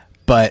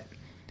 but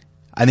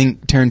I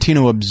think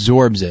Tarantino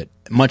absorbs it,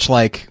 much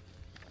like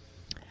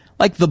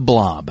The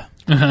Blob.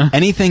 Uh-huh.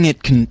 Anything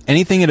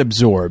it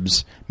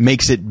absorbs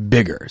makes it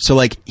bigger. So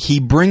like he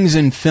brings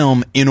in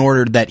film in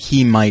order that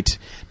he might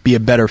be a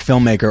better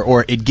filmmaker,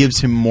 or it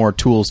gives him more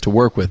tools to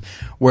work with.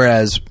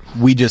 Whereas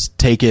we just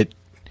take it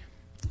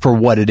for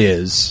what it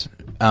is.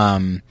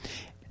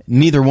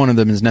 Neither one of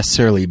them is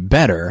necessarily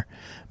better,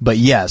 but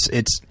yes,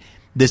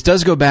 this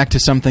does go back to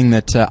something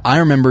that I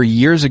remember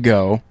years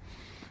ago.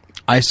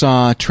 I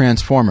saw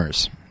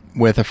Transformers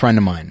with a friend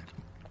of mine.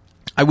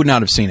 I would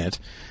not have seen it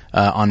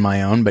on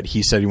my own, but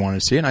he said he wanted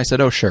to see it, and I said,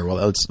 "Oh, sure.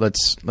 Well,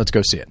 let's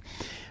go see it."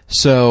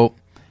 So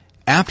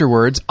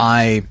afterwards,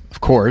 I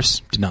of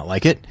course did not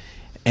like it,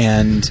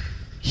 and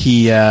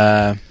he.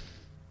 Why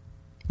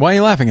are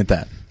you laughing at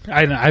that?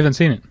 I haven't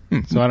seen it,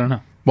 so I don't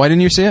know. Why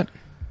didn't you see it?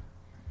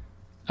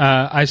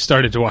 I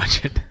started to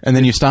watch it. And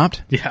then you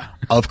stopped? Yeah.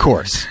 Of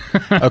course.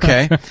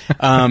 Okay.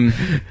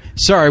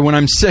 Sorry, when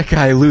I'm sick,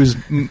 I lose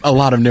a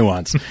lot of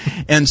nuance.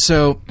 And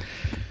so...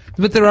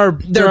 But there are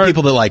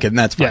people that like it, and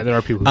that's fine. Yeah, there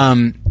are people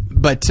who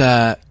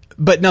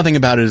But nothing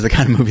about it is the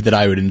kind of movie that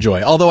I would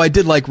enjoy. Although I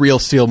did like Real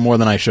Steel more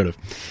than I should have.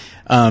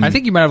 I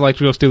think you might have liked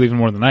Real Steel even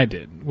more than I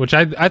did, which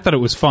I thought it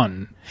was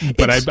fun,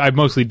 but I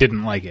mostly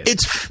didn't like it.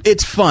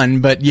 It's fun,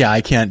 but yeah, I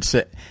can't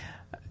say...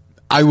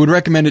 I would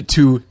recommend it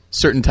to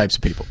certain types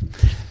of people.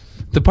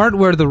 The part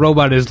where the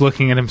robot is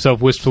looking at himself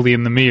wistfully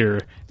in the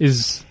mirror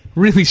is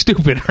really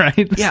stupid,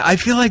 right? Yeah, I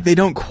feel like they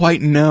don't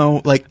quite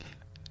know, like...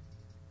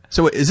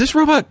 So is this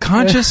robot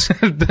conscious?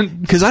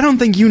 Because I don't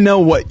think you know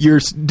what you're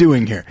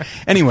doing here.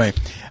 Anyway,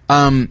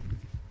 but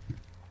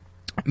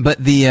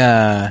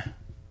the...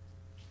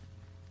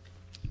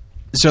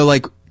 So,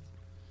 like,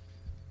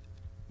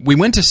 we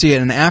went to see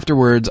it, and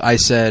afterwards I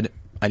said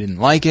I didn't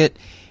like it,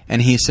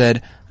 and he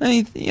said...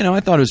 I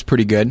thought it was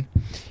pretty good,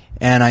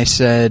 and I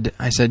said,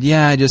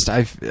 yeah,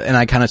 and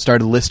I kind of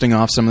started listing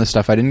off some of the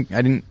stuff I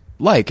didn't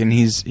like, and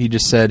he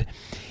just said,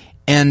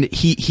 and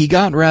he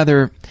got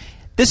rather.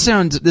 This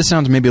sounds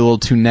maybe a little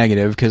too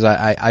negative because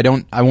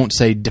I won't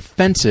say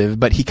defensive,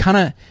 but he kind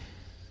of,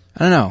 I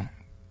don't know,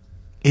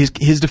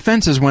 his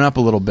defenses went up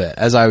a little bit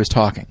as I was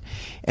talking,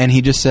 and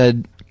he just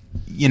said,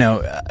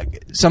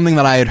 something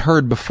that I had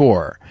heard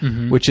before,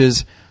 which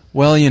is,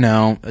 well,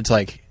 it's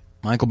like.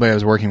 Michael Bay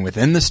was working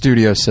within the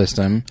studio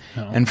system,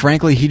 and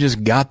frankly, he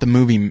just got the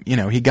movie,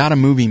 he got a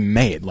movie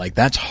made. Like,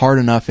 that's hard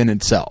enough in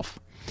itself.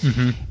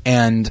 Mm-hmm.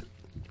 And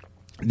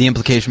the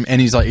implication, and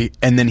he's like,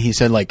 and then he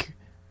said, like,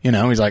 You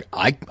know, he's like,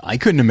 I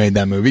couldn't have made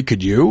that movie.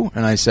 Could you?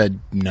 And I said,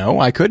 no,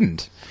 I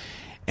couldn't.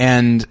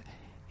 And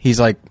he's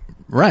like,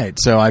 right.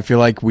 So I feel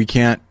like we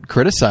can't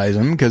criticize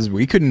him because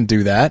we couldn't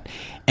do that.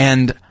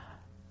 And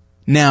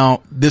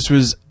now this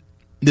was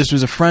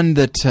a friend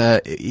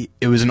that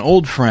it was an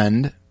old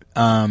friend,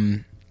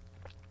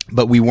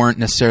 but we weren't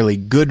necessarily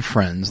good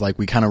friends. Like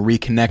we kind of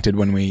reconnected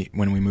when we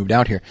moved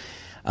out here,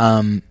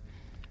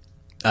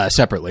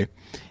 separately,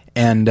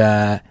 and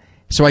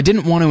so I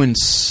didn't want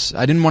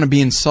to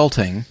be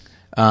insulting,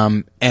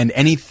 and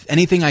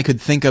anything I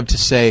could think of to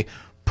say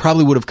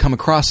probably would have come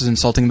across as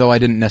insulting, though I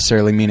didn't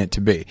necessarily mean it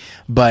to be.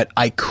 But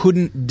I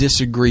couldn't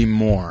disagree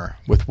more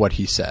with what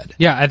he said.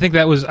 Yeah, I think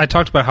I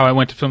talked about how I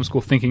went to film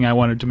school thinking I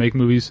wanted to make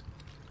movies,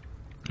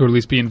 or at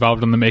least be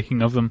involved in the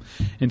making of them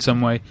in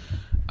some way.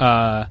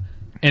 And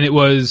it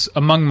was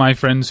among my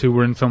friends who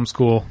were in film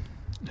school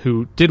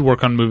who did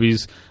work on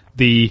movies,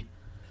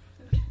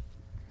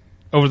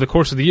 over the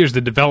course of the years, the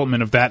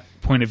development of that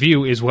point of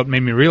view is what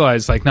made me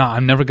realize, like, no,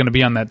 I'm never going to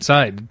be on that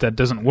side. That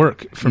doesn't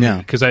work for me.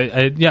 Because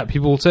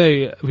people would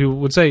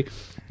say,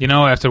 you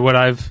know, after what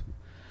I've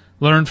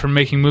learned from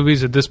making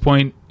movies at this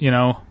point, you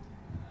know,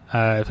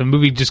 if a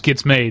movie just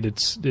gets made,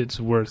 it's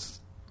worth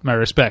my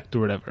respect or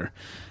whatever.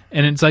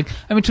 And it's like,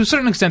 I mean, to a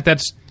certain extent,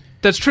 that's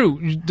true.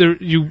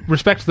 You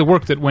respect the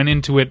work that went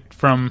into it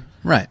from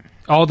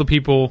all the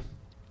people.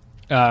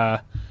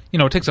 You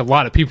know, it takes a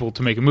lot of people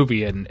to make a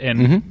movie,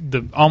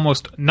 and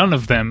almost none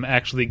of them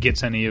actually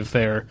gets any of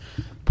their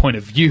point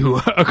of view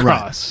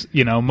across.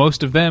 You know,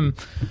 most of them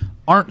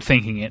aren't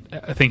thinking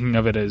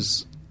of it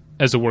as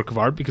a work of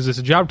art because it's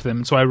a job to them,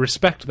 and so I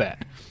respect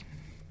that.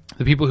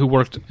 The people who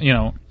worked, you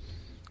know,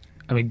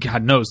 I mean,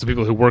 God knows the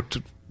people who worked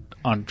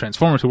on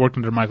Transformers, who worked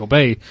under Michael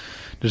Bay,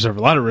 deserve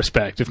a lot of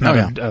respect, if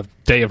not a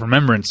day of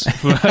remembrance,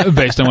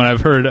 based on what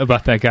I've heard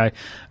about that guy.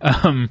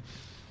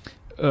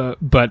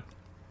 But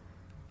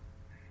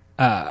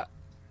at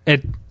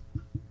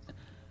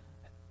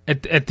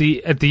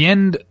the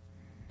end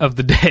of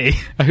the day,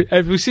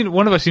 we've seen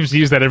one of us seems to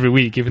use that every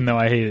week, even though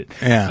I hate it.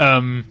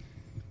 Yeah.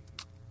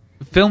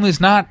 Film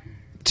is not,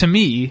 to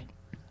me,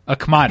 a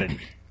commodity.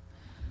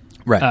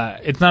 Right.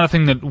 It's not a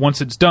thing that once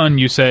it's done,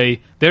 you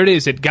say, there it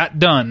is, it got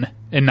done,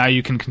 and now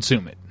you can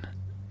consume it.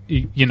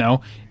 You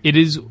know, it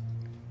is.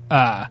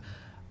 I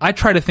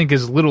try to think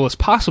as little as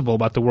possible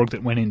about the work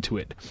that went into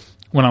it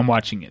when I'm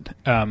watching it.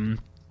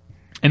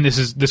 And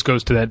this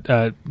goes to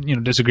that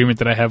disagreement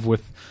that I have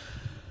with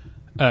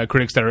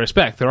critics that I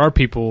respect. There are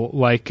people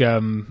like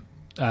Devin,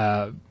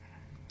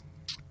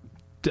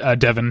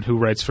 who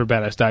writes for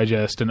Badass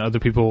Digest, and other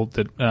people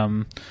that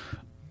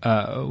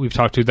we've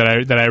talked to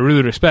that I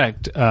really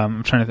respect.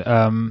 I'm trying to.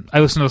 I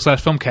listen to the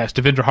Slash Filmcast.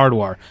 Devendra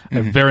Hardwar,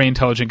 a very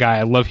intelligent guy.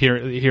 I love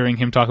hearing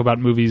him talk about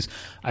movies.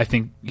 I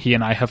think he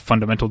and I have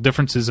fundamental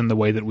differences in the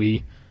way that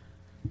we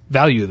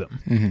value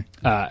them,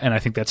 and I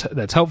think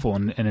that's helpful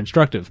and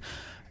instructive.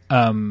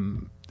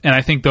 And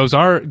I think those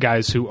are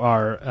guys who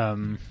are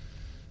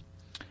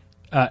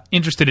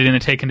interested in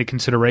and take into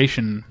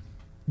consideration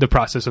the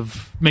process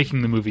of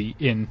making the movie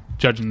in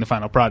judging the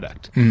final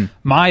product.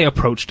 My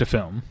approach to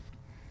film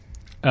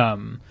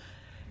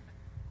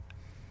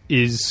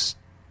is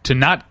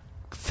to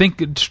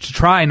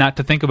try not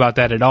to think about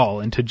that at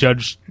all, and to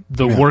judge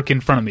the work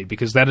in front of me,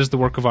 because that is the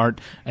work of art,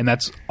 and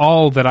that's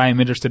all that I am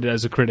interested in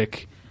as a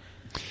critic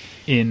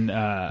in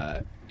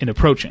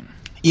approaching.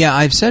 Yeah,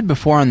 I've said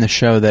before on the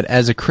show that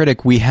as a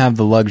critic, we have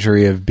the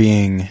luxury of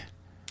being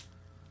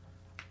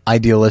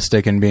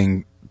idealistic and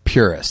being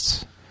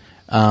purists.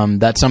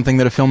 That's something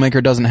that a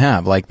filmmaker doesn't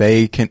have. Like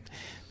they can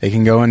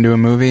go into a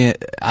movie.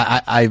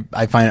 I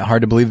find it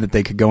hard to believe that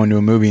they could go into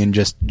a movie and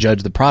just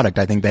judge the product.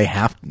 I think they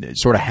have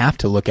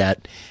to look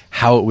at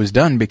how it was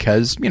done,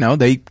 because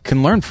they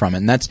can learn from it.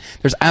 And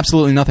there's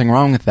absolutely nothing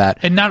wrong with that.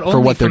 And not only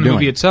for what from they're the doing.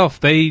 movie itself,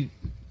 they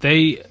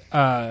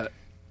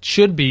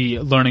should be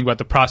learning about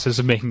the process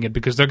of making it,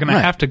 because they're going to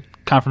have to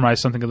compromise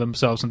something of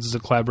themselves since it's a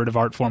collaborative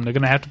art form. They're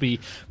going to have to be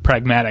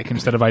pragmatic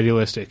instead of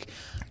idealistic.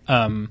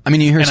 I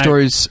mean, you hear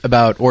stories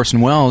about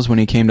Orson Welles when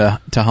he came to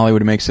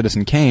Hollywood to make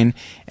Citizen Kane,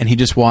 and he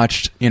just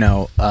watched,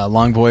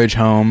 Long Voyage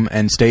Home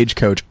and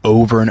Stagecoach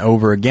over and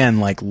over again,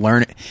 like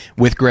learn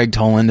with Greg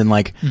Toland, and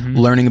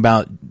learning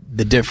about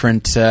the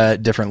different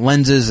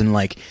lenses and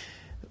like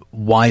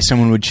why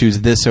someone would choose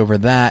this over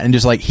that, and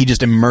just like he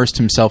just immersed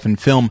himself in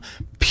film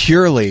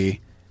purely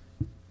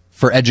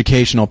for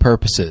educational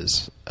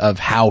purposes of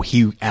how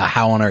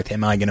on earth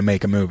am I going to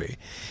make a movie.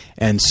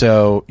 And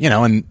so,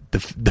 and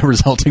the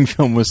resulting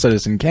film was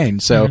Citizen Kane.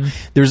 So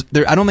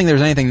I don't think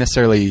there's anything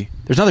necessarily,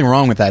 there's nothing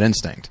wrong with that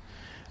instinct.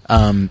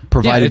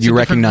 Provided you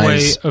recognize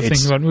way of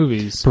thinking about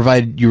movies.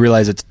 Provided you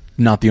realize it's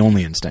not the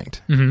only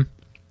instinct. Oh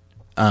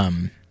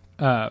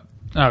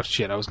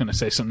shit, I was going to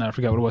say something, I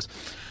forgot what it was.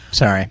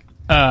 Sorry.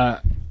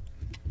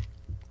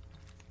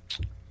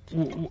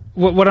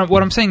 What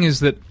I'm saying is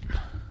that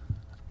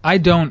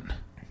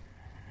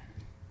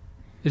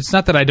it's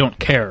not that I don't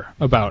care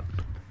about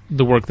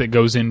the work that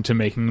goes into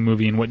making the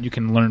movie and what you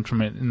can learn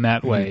from it in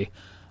that way.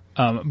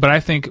 But I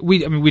think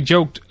we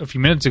joked a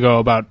few minutes ago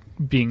about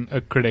being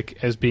a critic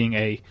as being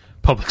a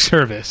public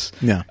service.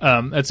 Yeah.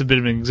 That's a bit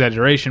of an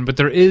exaggeration, but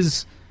there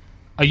is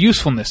a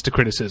usefulness to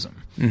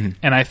criticism. Mm-hmm.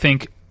 And I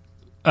think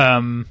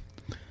my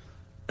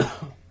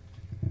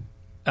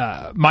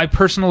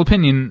personal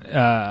opinion,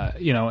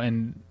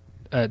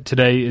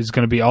 today is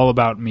going to be all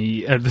about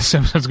me, The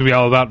Simpsons is going to be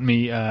all about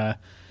me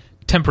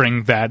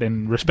tempering that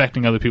and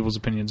respecting other people's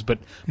opinions. But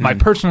my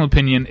personal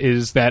opinion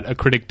is that a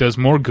critic does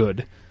more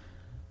good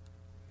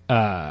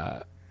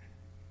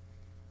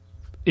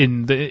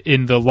in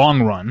the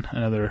long run,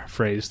 another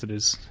phrase that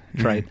is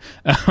trite,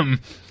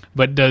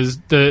 but does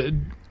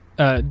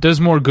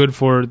more good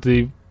for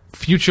the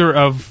future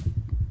of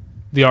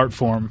the art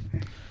form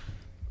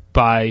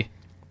by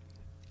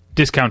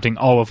discounting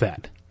all of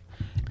that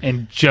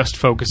and just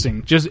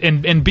focusing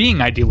and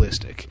being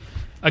idealistic.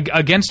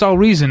 Against all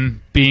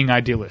reason, being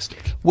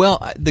idealistic.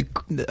 Well,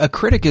 a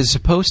critic is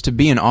supposed to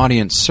be an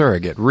audience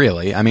surrogate,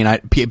 really. I mean,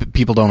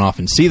 people don't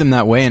often see them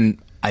that way, and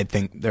I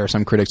think there are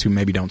some critics who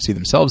maybe don't see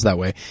themselves that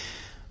way.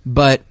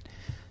 But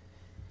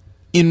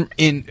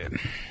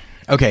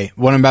okay,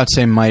 what I'm about to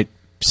say might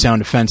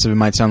sound offensive. It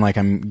might sound like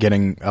I'm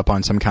getting up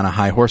on some kind of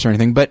high horse or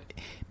anything, but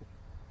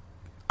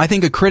I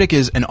think a critic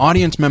is an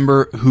audience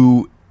member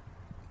who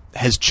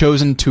has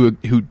chosen to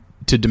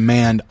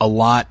demand a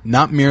lot,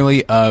 not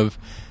merely of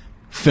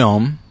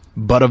film,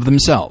 but of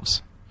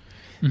themselves.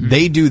 Mm-hmm.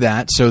 They do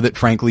that so that,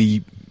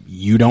 frankly,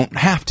 you don't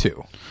have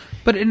to.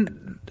 But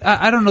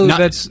I don't know.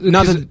 That's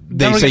not that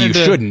they say you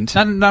shouldn't.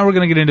 Now we're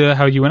going to get into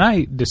how you and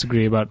I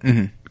disagree about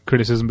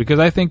criticism, because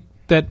I think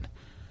that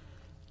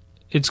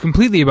it's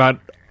completely about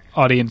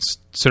audience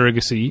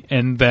surrogacy,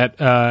 and that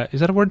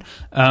is that a word?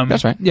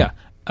 That's right. Yeah,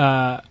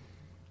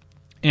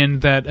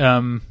 and that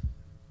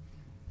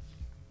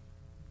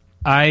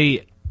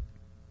I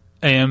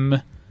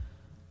am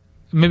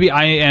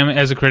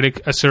as a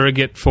critic a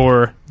surrogate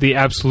for the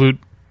absolute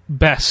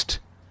best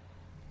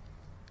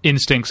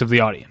instincts of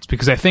the audience,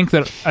 because I think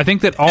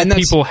that all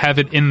people have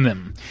it in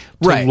them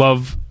to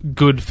love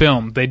good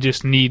film. They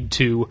just need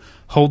to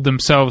hold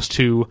themselves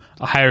to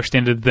a higher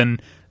standard than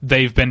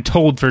they've been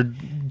told for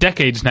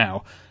decades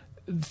now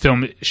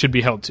film should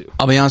be held to.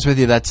 I'll be honest with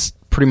you, that's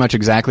pretty much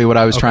exactly what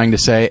I was trying to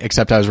say,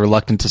 except I was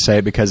reluctant to say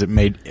it because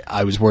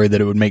I was worried that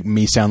it would make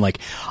me sound like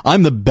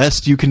I'm the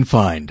best you can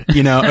find,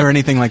 or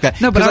anything like that.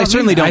 No, but I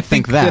certainly don't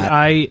think that.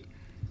 I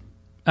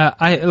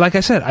like I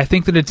said, I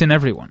think that it's in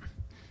everyone.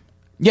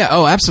 Yeah,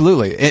 oh,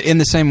 absolutely. In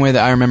the same way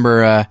that I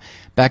remember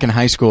back in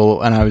high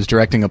school, and I was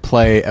directing a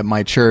play at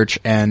my church,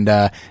 and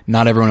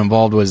not everyone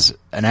involved was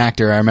an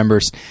actor. I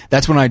remember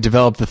that's when I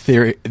developed the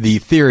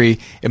theory.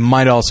 It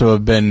might also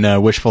have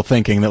been wishful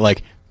thinking that,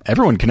 like,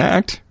 everyone can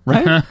act,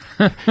 right?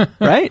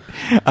 Right?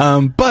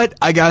 But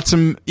I got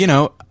some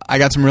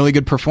really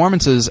good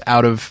performances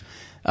out of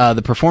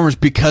the performers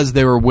because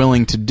they were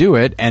willing to do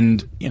it,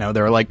 and they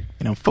were like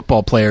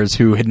football players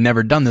who had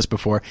never done this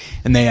before,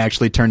 and they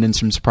actually turned in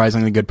some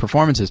surprisingly good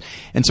performances.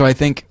 And so I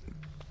think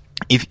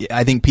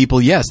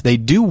people, yes, they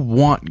do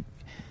want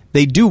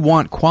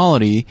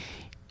quality,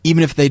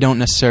 even if they don't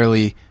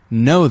necessarily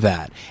know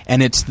that.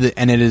 And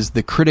it is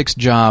the critic's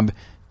job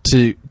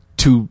to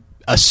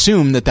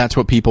assume that that's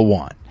what people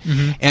want.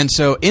 Mm-hmm. And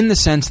so, in the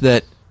sense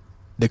that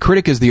the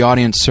critic is the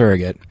audience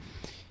surrogate,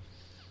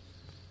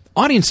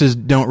 audiences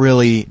don't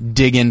really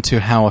dig into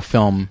how a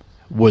film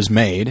was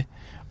made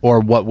or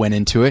what went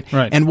into it.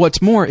 Right. And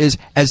what's more is,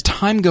 as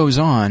time goes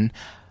on,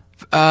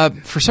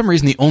 for some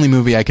reason, the only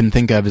movie I can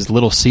think of is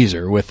Little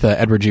Caesar with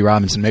Edward G.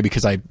 Robinson. Maybe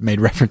because I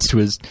made reference to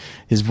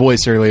his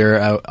voice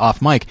earlier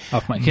off mic.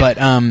 Off mic, yeah.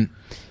 But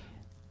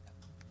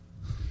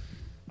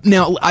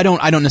now I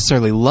don't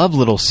necessarily love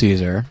Little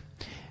Caesar.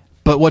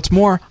 But what's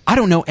more, I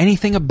don't know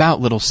anything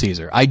about Little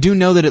Caesar. I do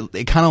know that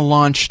it kind of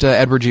launched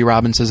Edward G.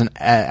 Robinson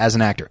as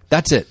an actor.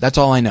 That's it. That's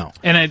all I know.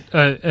 And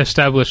it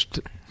established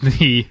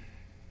the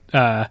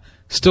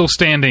still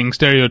standing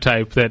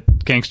stereotype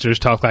that gangsters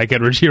talk like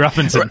Edward G.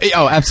 Robinson.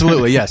 Oh,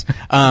 absolutely, yes.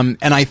 And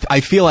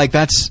I feel like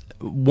that's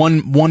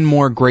one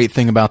more great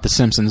thing about The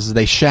Simpsons is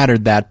they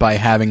shattered that by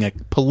having a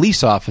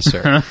police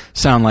officer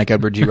sound like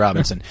Edward G.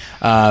 Robinson.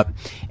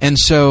 And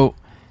so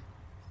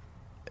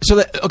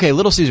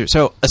Little Caesar.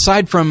 So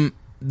aside from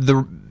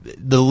the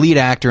lead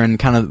actor and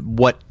kind of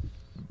what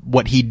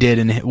he did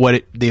and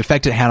the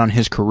effect it had on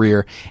his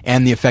career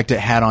and the effect it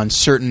had on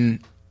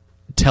certain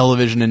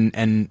television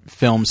and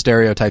film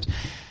stereotypes,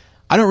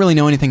 I don't really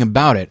know anything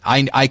about it.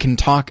 I can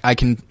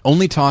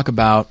only talk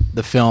about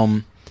the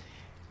film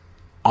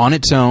on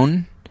its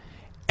own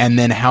and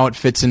then how it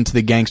fits into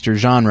the gangster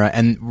genre.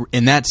 And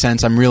in that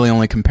sense, I'm really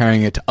only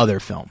comparing it to other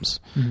films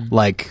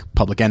like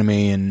Public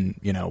Enemy and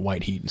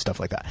White Heat and stuff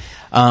like that.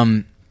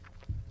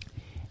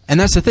 And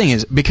that's the thing,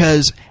 is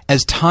because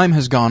as time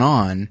has gone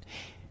on,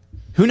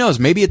 who knows?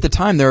 Maybe at the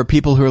time there are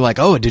people who are like,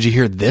 "Oh, did you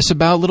hear this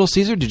about Little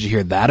Caesar? Did you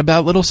hear that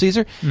about Little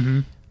Caesar?"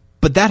 Mm-hmm.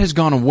 But that has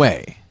gone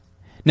away.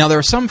 Now there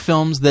are some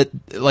films that,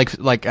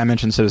 like I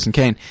mentioned, Citizen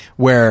Kane,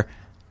 where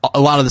a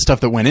lot of the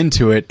stuff that went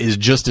into it is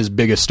just as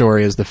big a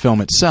story as the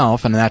film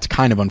itself, and that's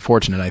kind of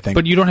unfortunate, I think.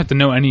 But you don't have to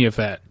know any of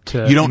that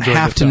to you don't enjoy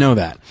have the to film. know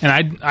that.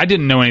 And I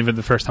didn't know any of it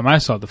the first time I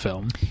saw the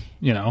film,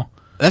 you know.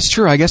 That's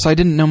true. I guess I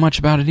didn't know much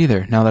about it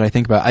either. Now that I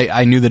think about it,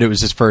 I knew that it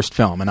was his first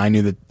film, and I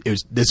knew that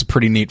this is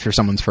pretty neat for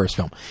someone's first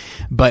film.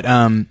 But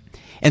and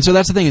so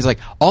that's the thing is like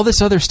all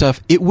this other stuff,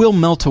 it will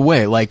melt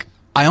away. Like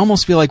I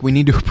almost feel like we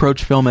need to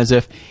approach film as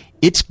if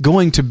it's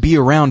going to be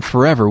around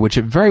forever, which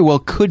it very well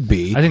could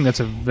be. I think that's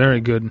a very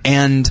good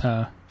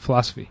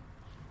philosophy.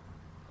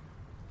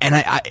 And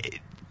I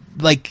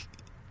like.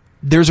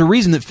 There's a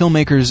reason that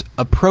filmmakers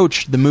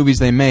approach the movies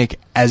they make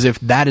as if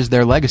that is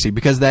their legacy,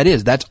 because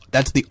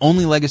that's the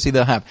only legacy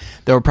they'll have.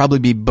 There will probably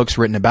be books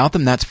written about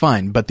them, that's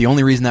fine, but the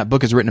only reason that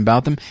book is written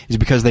about them is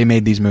because they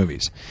made these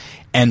movies.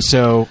 And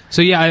so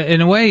yeah,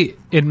 in a way,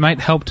 it might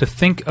help to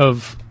think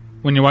of,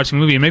 when you're watching a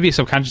movie, and maybe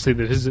subconsciously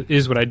that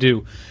is what I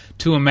do,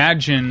 to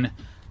imagine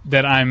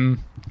that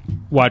I'm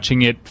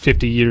watching it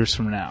 50 years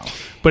from now.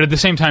 But at the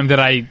same time that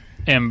I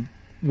am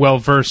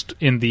well-versed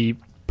in the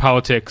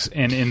politics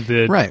and in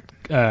the right.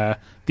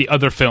 The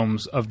other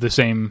films of the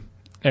same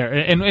era,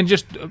 and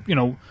just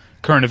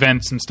current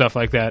events and stuff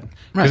like that,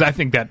 because right. I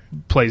think that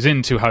plays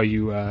into how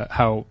you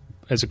how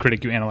as a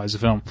critic you analyze the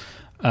film.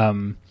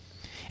 And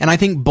I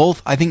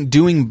think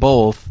doing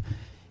both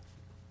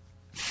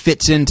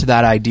fits into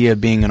that idea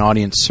of being an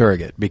audience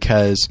surrogate,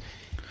 because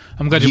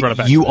I'm glad you brought it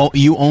back.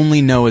 You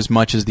only know as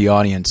much as the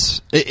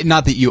audience.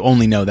 Not that you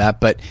only know that,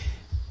 but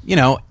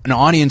an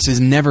audience is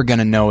never going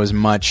to know as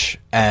much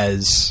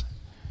as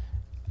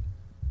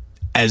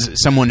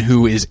someone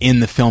who is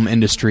in the film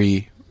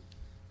industry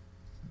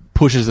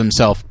pushes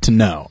themselves to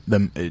know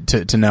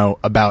to know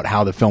about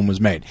how the film was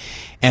made.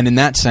 And in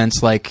that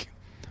sense, like,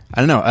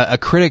 I don't know, a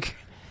critic,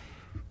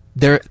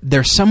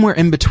 they're somewhere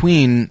in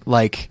between,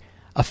 like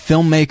a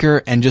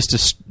filmmaker and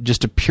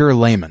just a pure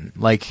layman.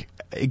 Like,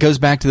 it goes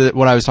back to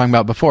what I was talking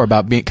about before,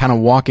 about being kind of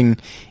walking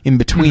in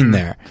between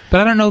there.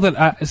 But I don't know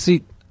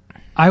that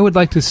I would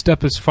like to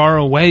step as far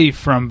away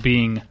from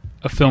being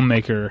a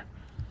filmmaker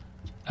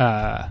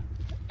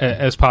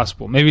as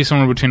possible. Maybe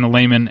somewhere between a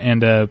layman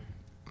and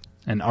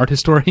an art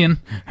historian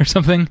or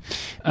something.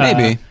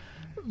 Maybe.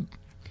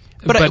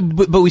 But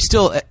we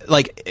still,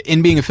 like,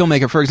 in being a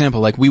filmmaker, for example,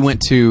 like we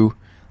went to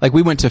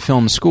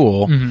film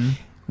school. Mm-hmm.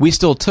 We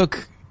still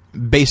took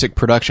basic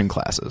production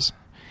classes.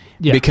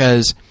 Yeah.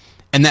 Because,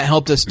 and that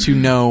helped us to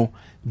know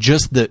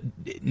just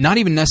not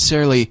even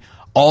necessarily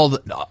all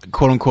the,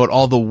 quote unquote,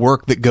 all the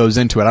work that goes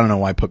into it. I don't know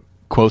why I put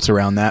quotes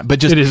around that, but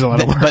just, it is a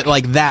lot of work. But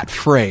like that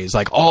phrase,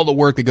 like all the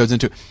work that goes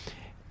into it.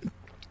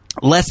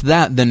 Less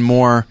that than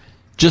more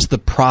just the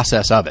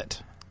process of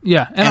it.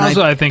 Yeah, and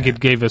also I think it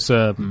gave us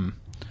a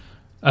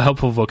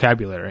helpful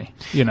vocabulary.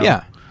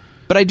 Yeah,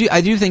 but I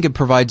do think it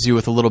provides you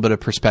with a little bit of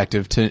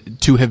perspective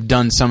to have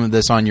done some of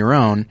this on your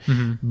own,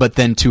 mm-hmm. but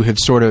then to have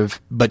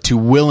to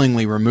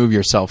willingly remove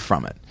yourself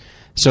from it.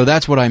 So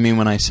that's what I mean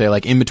when I say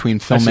like in between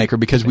filmmaker,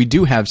 because we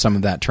do have some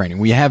of that training.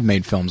 We have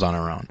made films on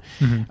our own,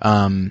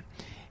 mm-hmm.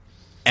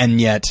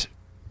 And yet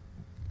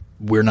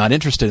we're not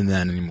interested in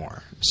that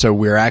anymore. So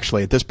we're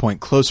actually, at this point,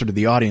 closer to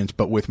the audience,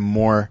 but with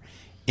more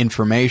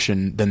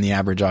information than the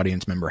average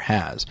audience member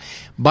has.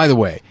 By the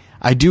way,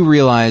 I do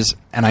realize,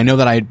 and I know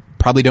that I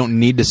probably don't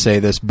need to say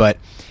this, but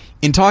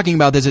in talking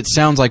about this, it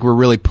sounds like we're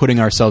really putting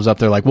ourselves up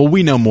there like, well,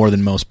 we know more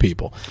than most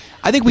people.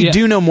 I think we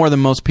do know more than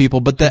most people,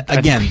 but that,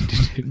 again,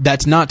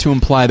 that's not to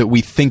imply that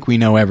we think we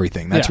know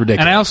everything. That's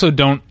ridiculous. And I also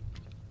don't,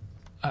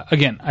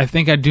 again, I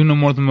think I do know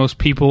more than most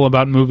people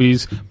about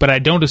movies, but I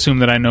don't assume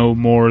that I know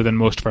more than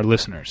most of our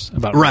listeners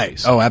about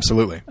movies. Oh,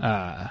 absolutely.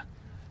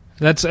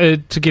 That's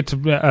to get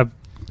to a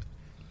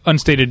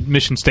unstated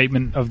mission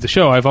statement of the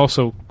show. I've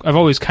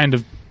always kind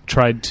of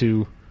tried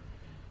to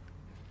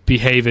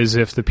behave as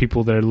if the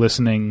people that are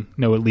listening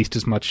know at least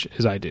as much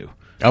as I do.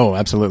 Oh,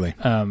 absolutely.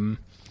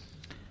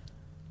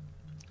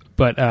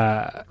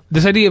 But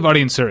this idea of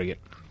audience surrogate.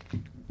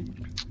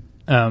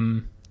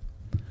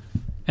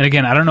 And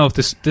again, I don't know if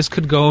this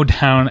could go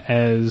down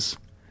as...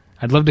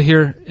 I'd love to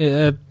hear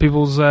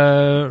people's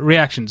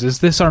reactions. Is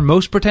this our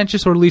most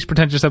pretentious or least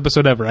pretentious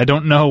episode ever? I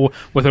don't know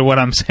whether what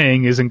I'm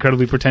saying is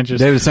incredibly pretentious.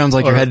 David, it sounds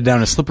like you're headed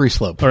down a slippery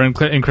slope. Or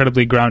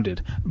incredibly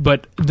grounded.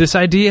 But this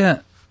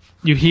idea,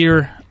 you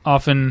hear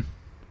often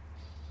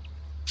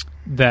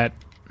that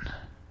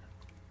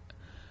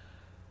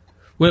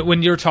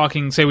when you're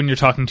talking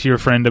to your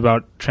friend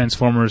about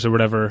Transformers or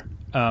whatever...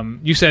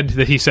 you said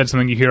that he said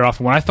something you hear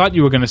often. What I thought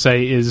you were going to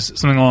say is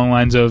something along the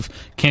lines of,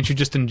 can't you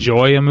just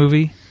enjoy a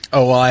movie?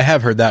 Oh, well, I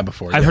have heard that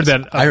before. I've heard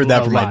that. I heard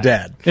that from my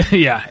dad.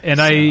 Yeah, and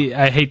so.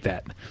 I hate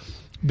that.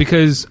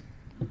 Because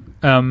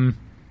why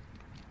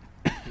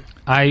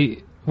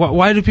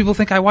do people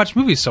think I watch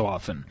movies so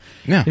often?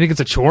 Yeah. You think it's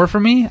a chore for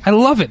me? I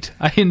love it.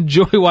 I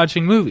enjoy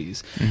watching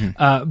movies.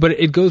 Mm-hmm. But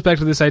it goes back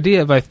to this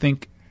idea of, I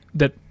think,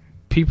 that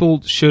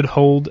people should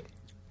hold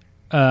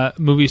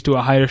movies to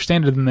a higher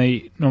standard than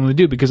they normally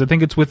do, because I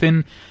think it's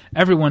within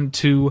everyone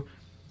to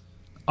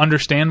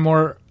understand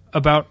more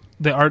about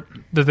the art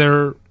that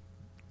they're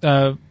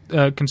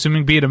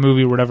consuming, be it a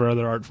movie or whatever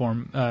other art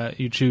form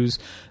you choose,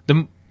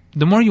 the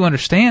more you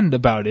understand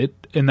about it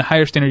and the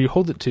higher standard you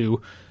hold it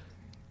to,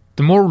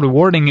 the more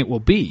rewarding it will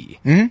be.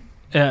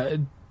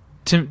 Mm-hmm.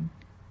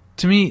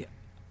 To me,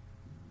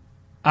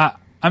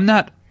 I'm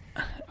not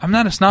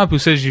a snob who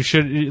says you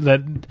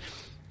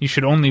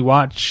should only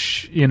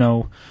watch,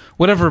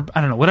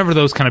 whatever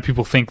those kind of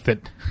people think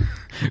that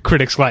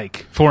critics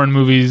like. Foreign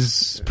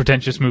movies,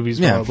 pretentious movies,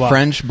 blah, blah, blah.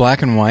 French,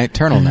 black and white,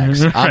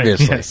 turtlenecks, Right,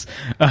 obviously. yes.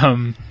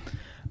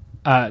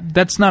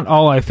 That's not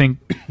all I think.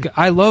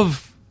 I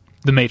love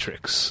The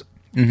Matrix.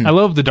 Mm-hmm. I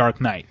love The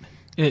Dark Knight,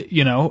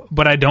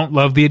 but I don't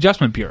love The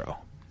Adjustment Bureau.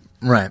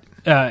 Right.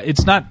 I'm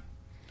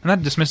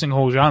not dismissing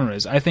whole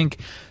genres. I think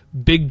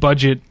big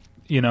budget,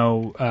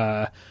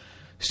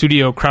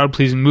 studio crowd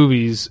pleasing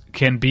movies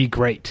can be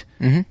great.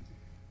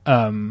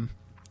 Mm-hmm.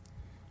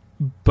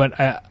 But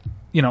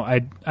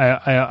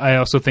I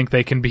also think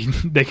they can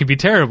be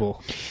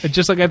terrible.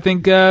 Just like I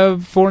think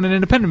foreign and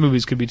independent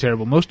movies could be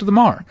terrible. Most of them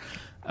are.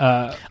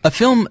 A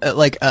film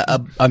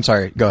I'm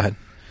sorry. Go ahead.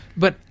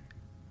 But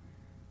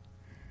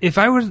if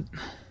I were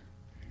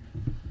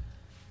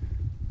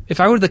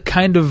the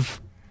kind of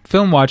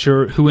film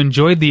watcher who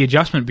enjoyed The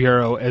Adjustment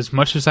Bureau as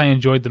much as I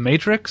enjoyed The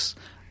Matrix,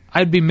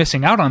 I'd be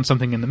missing out on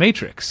something in The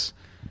Matrix,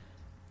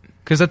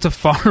 because that's a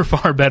far,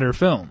 far better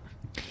film.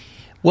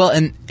 Well,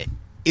 and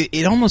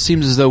it almost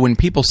seems as though when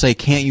people say,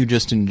 can't you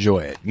just enjoy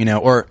it,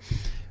 or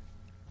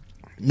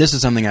this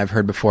is something I've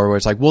heard before where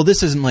it's like, well,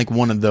 this isn't like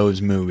one of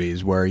those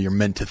movies where you're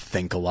meant to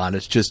think a lot.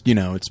 It's just,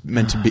 it's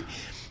meant to be...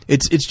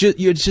 It's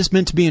just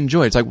meant to be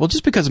enjoyed. It's like, well,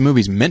 just because a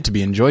movie's meant to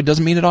be enjoyed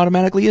doesn't mean it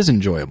automatically is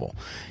enjoyable.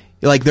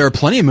 Like, there are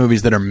plenty of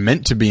movies that are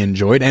meant to be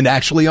enjoyed and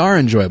actually are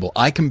enjoyable.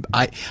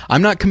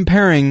 I'm not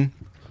comparing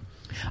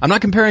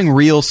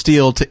Real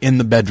Steel to In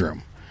the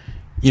Bedroom.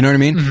 You know what I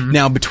mean? Mm-hmm.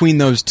 Now, between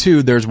those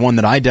two, there's one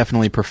that I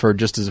definitely prefer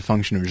just as a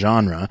function of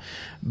genre,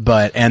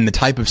 and the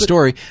type of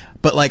story.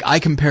 But like, I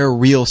compare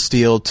Real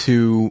Steel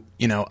to,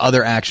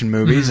 other action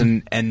movies,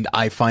 mm-hmm. and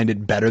I find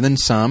it better than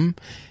some,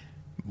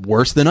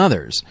 worse than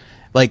others.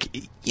 Like,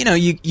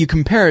 you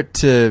compare it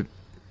to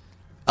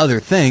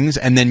other things,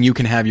 and then you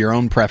can have your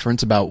own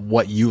preference about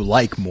what you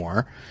like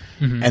more,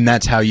 mm-hmm. and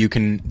that's how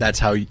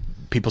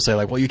people say,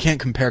 like, well, you can't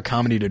compare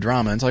comedy to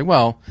drama. And it's like,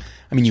 well,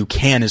 I mean, you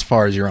can as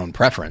far as your own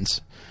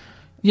preference.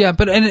 Yeah,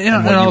 but and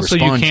also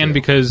you can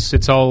because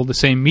it's all the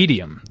same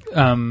medium.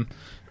 And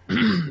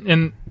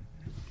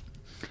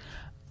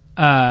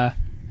I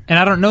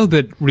don't know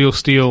that Real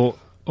Steel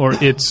or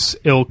its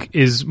ilk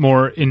is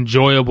more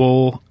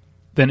enjoyable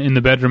than In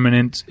the Bedroom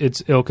and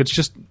its ilk. It's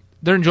just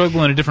they're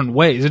enjoyable in a different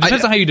ways. It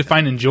depends on how you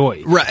define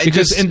enjoy. Right.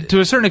 Because to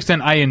a certain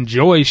extent, I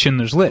enjoy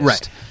Schindler's List.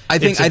 Right. I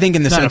think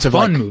in the sense of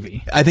fun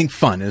movie. I think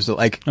fun is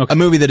like a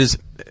movie that is.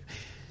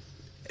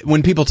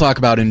 When people talk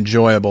about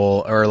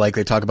enjoyable, or like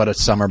they talk about a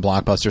summer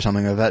blockbuster or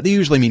something like that, they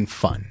usually mean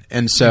fun.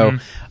 And so,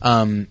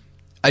 mm-hmm.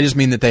 I just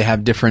mean that they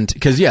have different.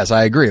 Because yes,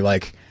 I agree.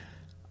 Like,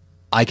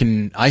 I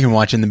can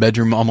watch In the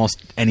Bedroom almost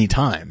any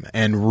time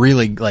and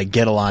really like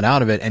get a lot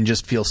out of it and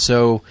just feel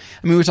so.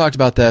 I mean, we talked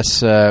about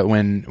this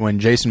when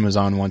Jason was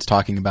on once,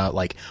 talking about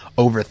like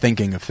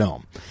overthinking a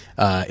film,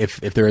 if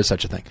there is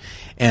such a thing,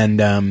 and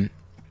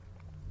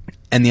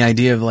the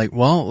idea of like,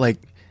 well, like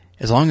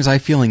as long as I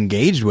feel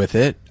engaged with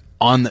it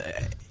on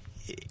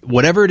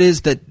whatever it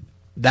is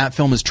that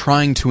film is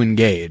trying to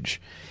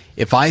engage,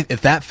 if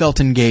that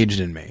felt engaged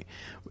in me,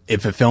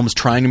 if a film's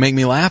trying to make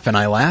me laugh and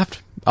I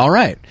laughed. All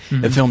right.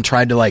 Mm-hmm. If a film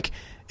tried to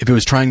if it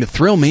was trying to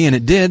thrill me and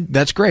it did,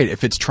 that's great.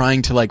 If it's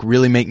trying to like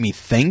really make me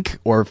think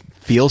or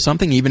feel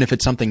something, even if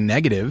it's something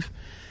negative,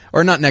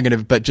 or not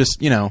negative, but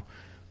just,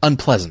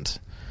 unpleasant,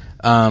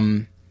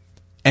 and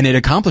it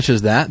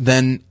accomplishes that,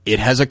 then it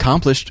has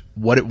accomplished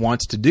what it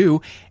wants to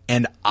do.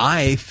 And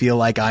I feel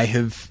like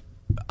I've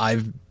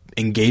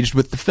engaged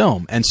with the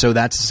film. And so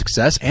that's a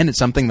success. And it's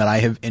something that I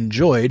have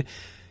enjoyed.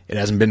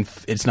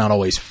 It's not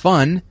always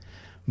fun,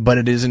 but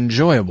it is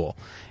enjoyable.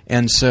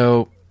 And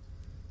so,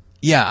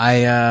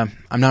 yeah,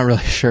 I'm not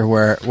really sure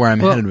where I'm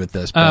headed with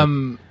this. But.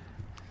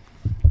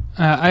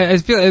 I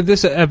feel like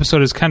this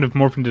episode is kind of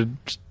morphed into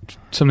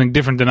something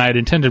different than I had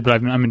intended, but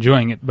I'm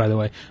enjoying it, by the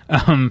way.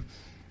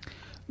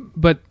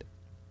 But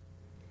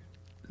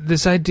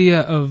this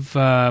idea of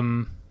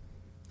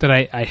that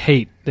I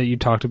hate that you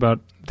talked about,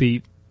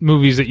 the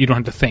movies that you don't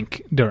have to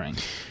think during.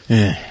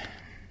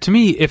 To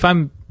me, if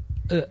I'm...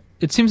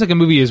 it seems like a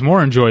movie is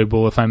more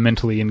enjoyable if I'm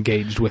mentally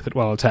engaged with it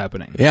while it's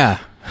happening. Yeah.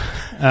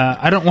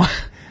 I don't want...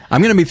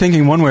 I'm going to be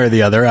thinking one way or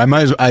the other.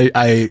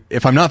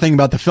 If I'm not thinking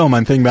about the film,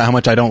 I'm thinking about how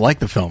much I don't like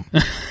the film.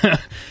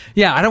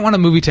 Yeah, I don't want a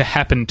movie to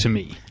happen to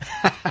me.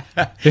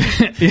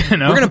 We're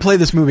going to play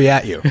this movie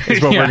at you,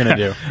 is what we're going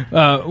to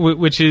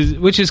do.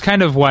 Which is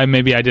kind of why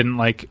maybe I didn't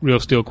like Real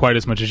Steel quite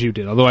as much as you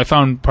did. Although I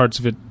found parts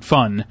of it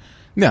fun.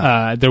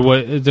 Yeah. There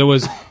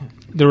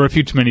were a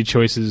few too many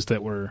choices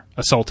that were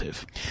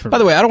assaultive. By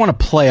the way, I don't want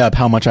to play up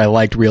how much I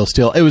liked Real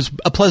Steel. It was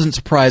a pleasant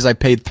surprise. I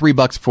paid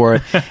 $3 for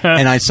it,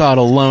 and I saw it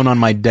alone on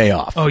my day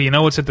off. Oh, you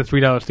know what's at the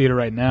 $3 theater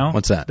right now?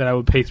 What's that? That I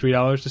would pay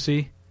 $3 to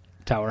see?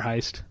 Tower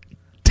Heist.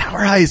 tower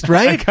heist, I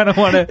right? kind of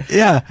want to.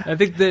 Yeah. I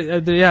think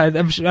that. Yeah, I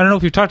don't know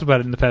if you've talked about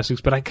it in the past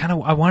weeks, but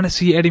I want to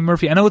see Eddie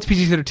Murphy. I know it's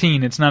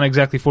PG-13. It's not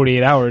exactly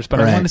 48 Hours, but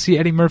I Right. want to see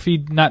Eddie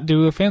Murphy not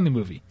do a family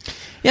movie.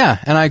 Yeah,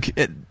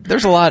 and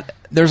there's a lot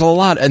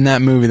in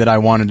that movie that I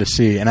wanted to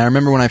see. And I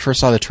remember when I first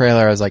saw the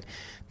trailer, I was like,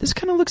 this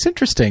kind of looks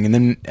interesting. And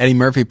then Eddie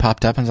Murphy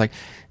popped up, and I was like,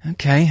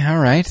 okay, all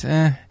right.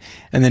 And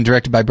then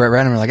directed by Brett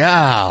Ratner, we're like,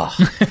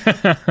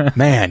 oh,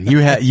 man,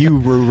 you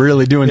were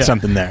really doing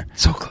something there.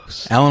 So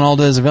close. Alan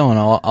Alda is a villain.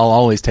 I'll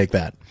always take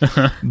that.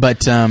 But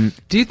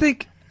Do you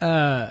think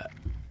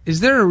is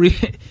there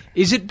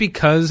is it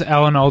because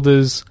Alan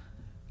Alda's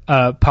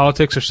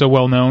politics are so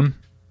well known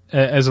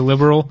as a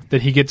liberal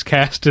that he gets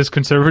cast as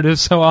conservative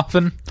so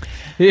often?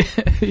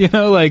 You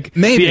know, like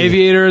Maybe. The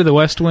Aviator, The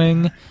West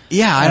Wing.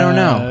 yeah, I don't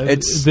know.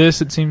 It's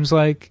this. It seems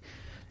like,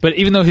 but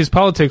even though his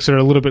politics are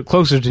a little bit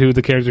closer to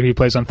the character he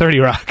plays on 30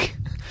 Rock.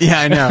 yeah,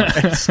 I know.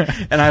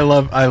 And I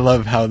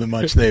love how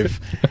much they've.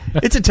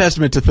 It's a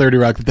testament to 30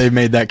 Rock that they've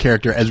made that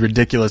character as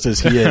ridiculous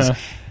as he is,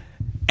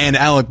 and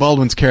Alec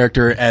Baldwin's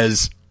character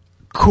as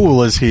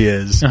cool as he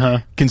is.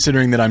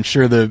 Considering that I'm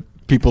sure the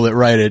people that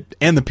write it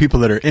and the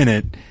people that are in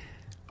it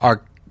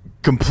are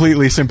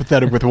completely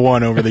sympathetic with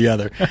one over the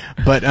other.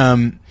 But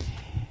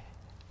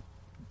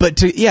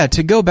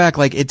to go back,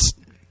 like it's.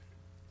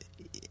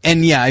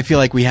 And yeah, I feel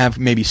like we have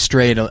maybe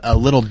strayed a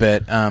little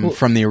bit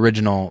from the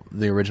original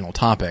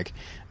topic,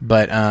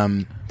 but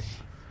Well,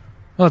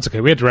 that's okay.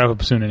 We have to wrap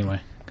up soon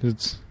anyway because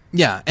it's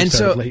yeah. And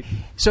started so late.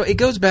 so it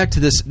goes back to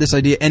this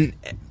idea, and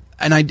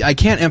I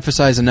can't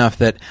emphasize enough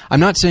that I'm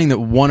not saying that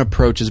one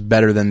approach is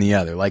better than the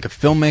other. Like a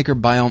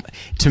filmmaker,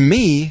 to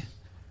me,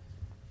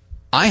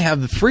 I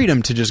have the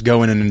freedom to just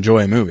go in and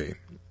enjoy a movie,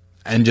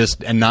 and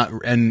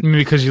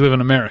because you live in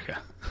America.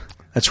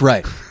 that's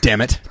right. Damn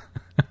it.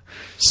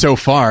 So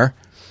far.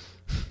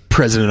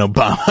 President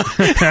Obama.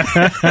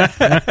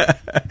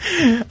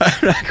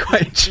 I'm not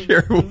quite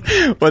sure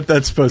what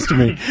that's supposed to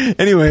mean.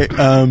 Anyway,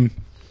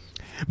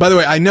 by the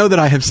way, I know that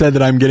I have said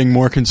that I'm getting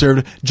more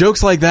conservative.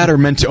 Jokes like that are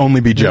meant to only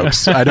be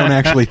jokes. I don't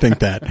actually think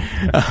that.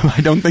 I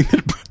don't think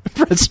that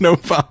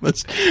President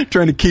Obama's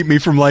trying to keep me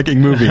from liking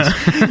movies.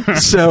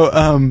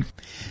 So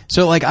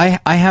like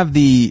I have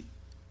the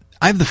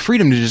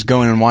freedom to just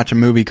go in and watch a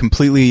movie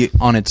completely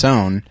on its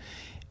own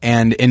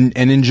and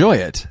enjoy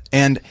it.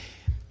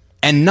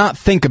 And not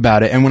think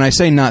about it. And when I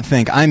say not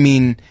think, I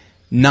mean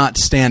not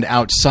stand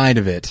outside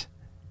of it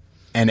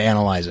and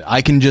analyze it.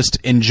 I can just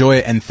enjoy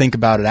it and think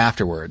about it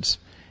afterwards.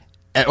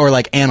 Or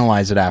like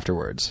analyze it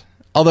afterwards.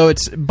 Although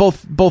it's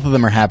both of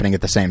them are happening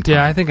at the same time.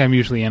 Yeah, I think I'm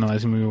usually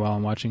analyzing a movie while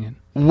I'm watching it.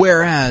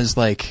 Whereas,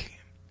 like,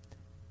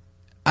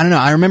 I don't know,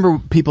 I remember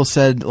people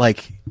said,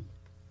 like,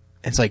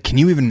 it's like, can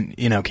you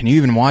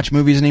even watch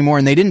movies anymore?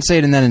 And they didn't say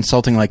it in that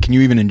insulting, like, can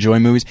you even enjoy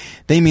movies?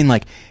 They mean,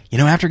 like,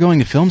 after going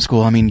to film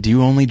school, I mean, do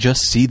you only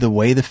just see the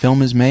way the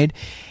film is made?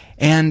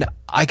 And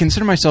I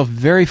consider myself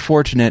very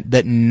fortunate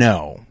that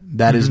no,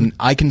 that is,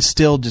 I can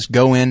still just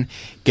go in,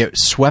 get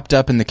swept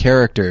up in the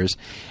characters.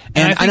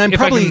 And I'm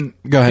probably,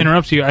 go ahead.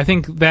 Interrupt you. I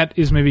think that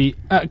is maybe,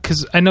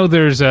 because I know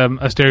there's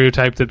a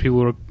stereotype that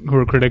people who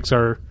are critics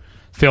are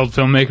failed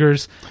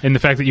filmmakers, and the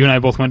fact that you and I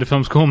both went to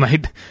film school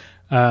might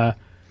lead I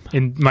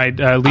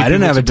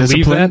didn't have a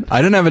discipline.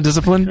 I didn't have a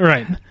discipline.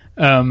 Right.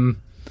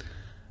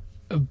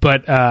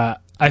 But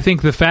I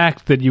think the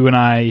fact that you and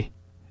I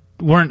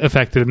weren't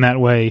affected in that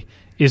way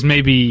is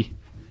maybe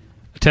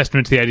a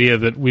testament to the idea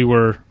that we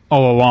were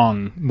all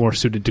along more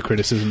suited to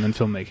criticism than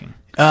filmmaking.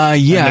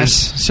 Yes,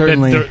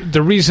 certainly.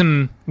 The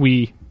reason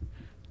we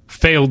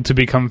failed to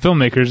become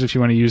filmmakers, if you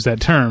want to use that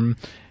term,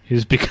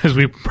 is because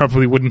we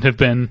probably wouldn't have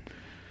been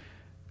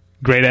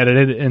great at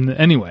it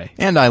anyway.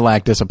 And I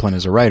lack discipline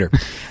as a writer.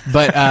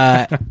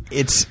 But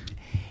it's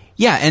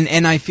yeah,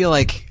 and I feel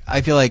like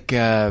any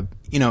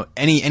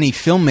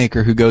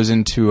filmmaker who goes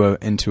into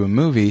a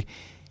movie,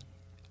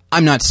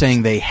 I'm not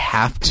saying they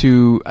have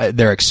to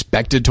they're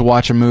expected to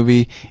watch a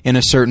movie in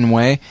a certain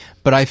way,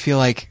 but I feel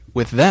like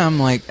with them,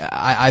 like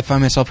I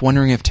find myself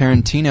wondering if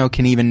Tarantino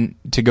can even,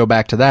 to go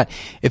back to that,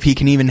 if he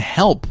can even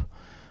help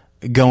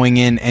going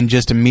in and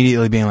just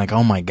immediately being like,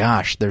 oh my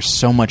gosh, there's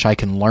so much I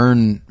can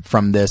learn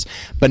from this,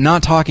 but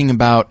not talking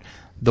about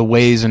the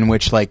ways in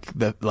which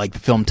the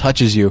film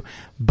touches you,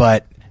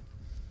 but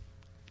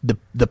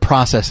the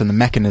process and the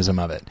mechanism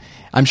of it.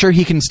 I'm sure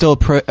he can still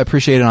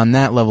appreciate it on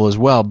that level as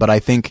well, but I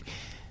think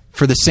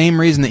for the same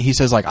reason that he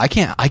says, like, I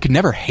could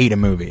never hate a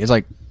movie. It's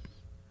like,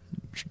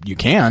 you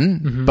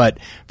can, but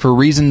for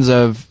reasons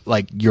of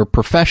like your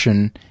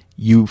profession,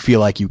 you feel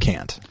like you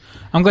can't.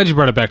 I'm glad you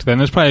brought it back to that, and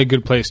that's probably a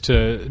good place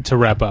to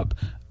wrap up.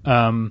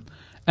 And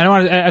I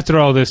want to, after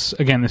all this,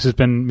 again, this has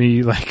been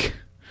me like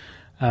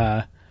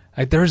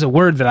there's a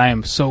word that I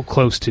am so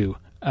close to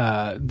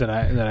that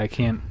I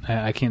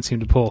can't seem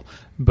to pull,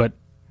 but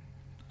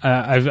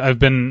I've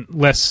been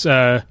less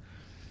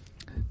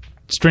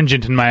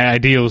stringent in my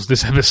ideals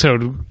this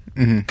episode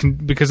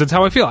because that's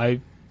how I feel.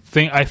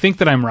 I think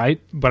that I'm right,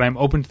 but I'm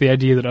open to the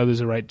idea that others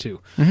are right too.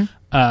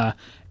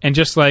 And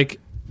just like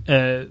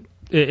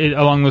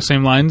along those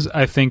same lines,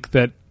 I think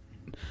that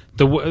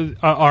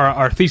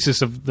our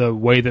thesis of the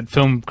way that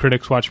film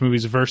critics watch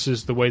movies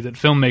versus the way that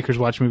filmmakers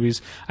watch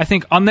movies, I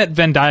think on that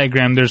Venn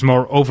diagram there's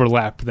more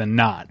overlap than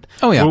not.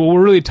 Oh, yeah. What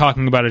we're really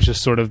talking about is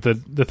just sort of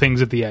the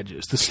things at the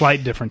edges, the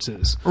slight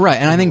differences. Right,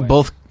 and I think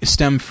both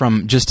stem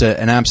from just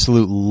an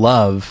absolute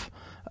love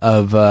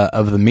of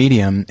the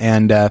medium,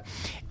 and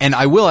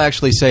I will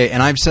actually say,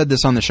 and I've said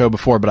this on the show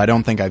before, but I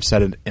don't think I've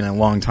said it in a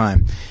long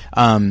time.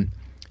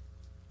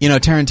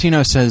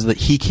 Tarantino says that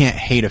he can't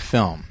hate a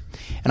film,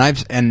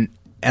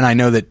 and I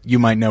know that you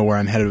might know where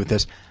I'm headed with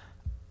this.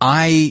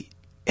 I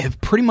have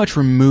pretty much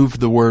removed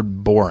the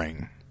word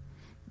boring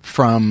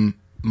from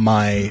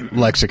my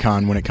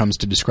lexicon when it comes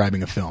to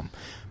describing a film.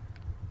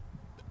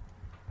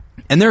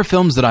 And there are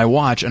films that I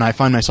watch and I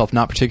find myself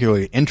not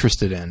particularly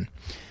interested in,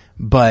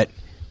 but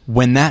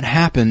when that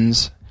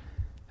happens,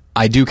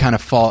 I do kind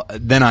of fall.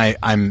 Then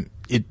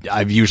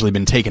I've usually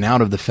been taken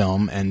out of the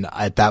film, and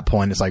at that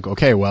point, it's like,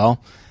 okay,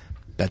 well,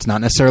 that's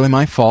not necessarily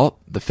my fault.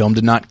 The film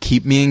did not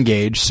keep me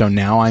engaged, so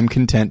now I'm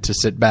content to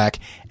sit back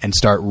and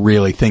start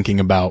really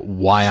thinking about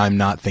why I'm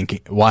not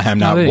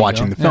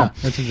watching the film.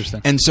 Yeah, that's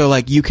interesting. And so,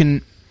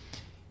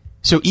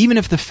 so even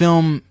if the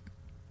film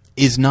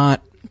is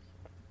not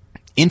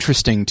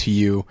interesting to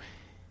you,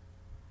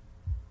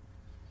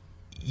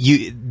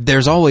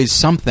 there's always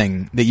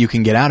something that you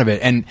can get out of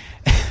it. And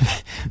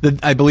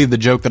I believe the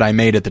joke that I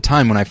made at the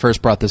time when I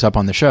first brought this up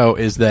on the show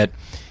is that,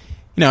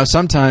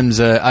 sometimes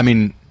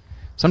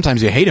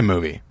you hate a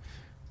movie.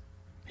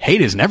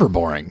 Hate is never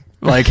boring.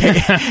 Like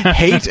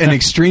hate and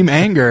extreme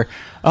anger,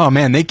 oh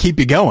man, they keep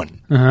you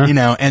going.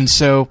 Uh-huh. And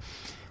so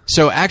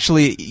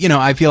actually,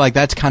 I feel like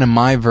that's kind of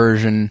my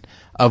version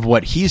of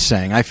what he's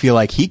saying. I feel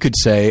like he could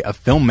say a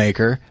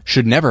filmmaker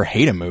should never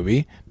hate a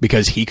movie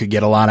because he could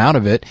get a lot out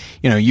of it.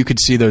 You could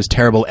see those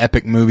terrible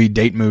epic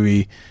date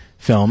movie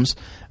films,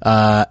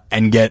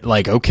 and get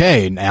like,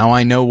 okay, now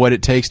I know what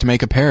it takes to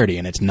make a parody,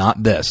 and it's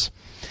not this.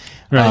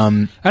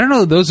 Right. I don't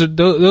know. Those are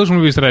those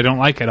movies that I don't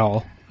like at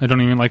all. I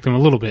don't even like them a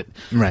little bit.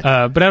 Right.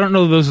 But I don't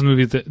know those are the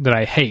movies that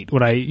I hate.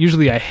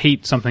 I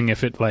hate something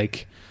if it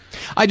like.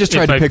 I just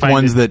tried to pick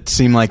ones that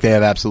seem like they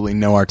have absolutely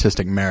no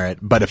artistic merit,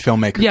 but a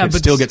filmmaker could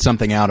still get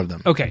something out of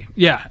them. Okay.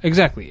 Yeah.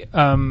 Exactly.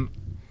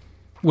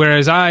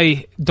 Whereas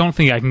I don't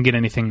think I can get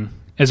anything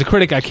as a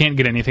critic. I can't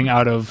get anything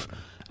out of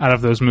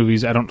those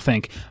movies. I don't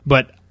think,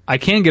 but I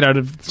can get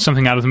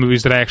something out of the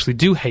movies that I actually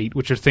do hate,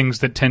 which are things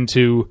that tend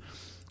to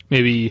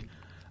maybe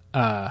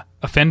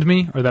offend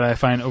me or that I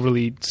find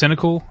overly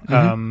cynical.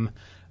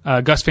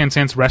 Mm-hmm. Gus Van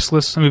Sant's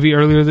Restless, a movie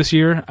earlier this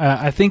year.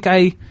 I think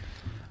I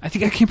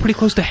came pretty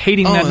close to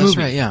hating that movie. Oh, that's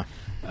right,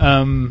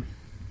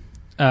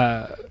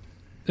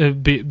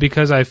 yeah.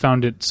 Because I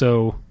found it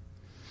so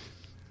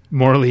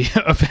morally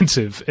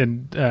offensive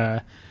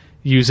and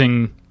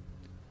using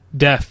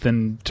death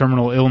and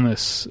terminal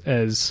illness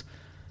as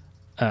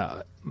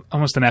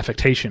almost an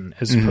affectation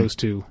as opposed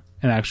to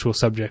an actual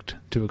subject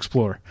to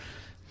explore.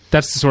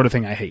 That's the sort of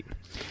thing I hate.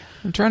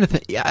 I'm trying to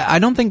think. I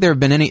don't think there have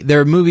been any.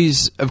 There are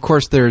movies, of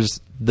course,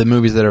 there's the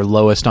movies that are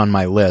lowest on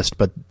my list,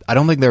 but I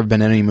don't think there have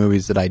been any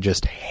movies that I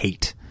just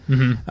hate.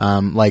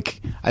 Mm-hmm.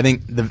 I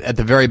think at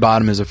the very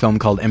bottom is a film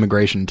called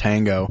Immigration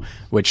Tango,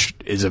 which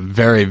is a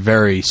very,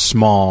 very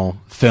small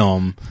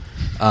film.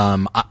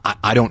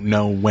 I don't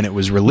know when it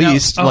was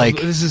released. Now,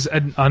 this is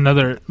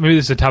maybe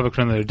this is a topic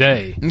for another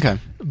day. Okay.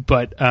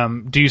 But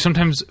do you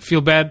sometimes feel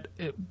bad,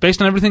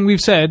 based on everything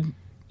we've said,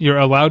 you're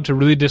allowed to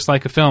really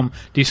dislike a film.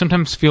 Do you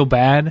sometimes feel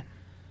bad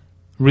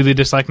really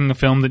disliking a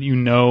film that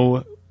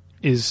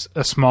is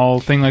a small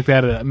thing like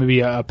that,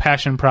 maybe a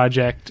passion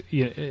project?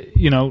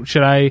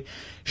 Should I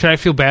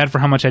feel bad for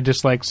how much I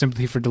dislike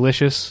Sympathy for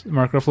Delicious,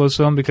 Mark Ruffalo's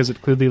film, because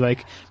it clearly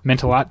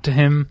meant a lot to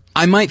him?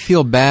 I might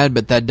feel bad,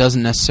 but that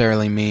doesn't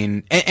necessarily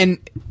mean. And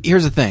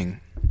here's the thing: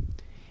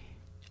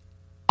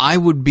 I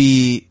would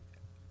be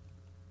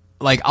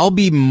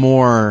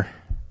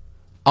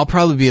I'll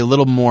probably be a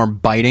little more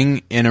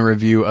biting in a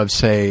review of,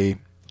 say,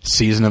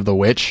 Season of the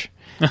Witch,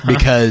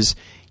 because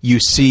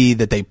you see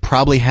that they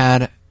probably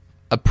had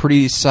a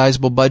pretty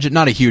sizable budget,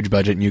 not a huge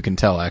budget, and you can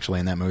tell actually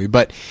in that movie,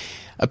 but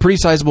a pretty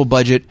sizable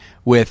budget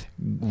with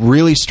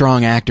really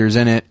strong actors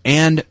in it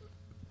and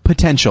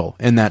potential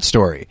in that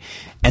story,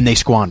 and they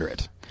squander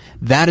it.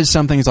 That is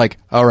something that's like,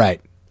 all right,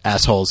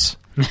 assholes,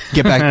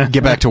 get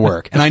back to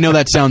work. And I know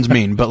that sounds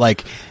mean,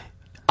 but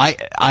I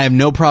have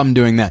no problem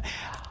doing that.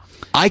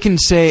 I can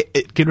say...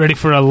 Get ready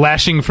for a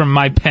lashing from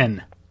my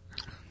pen.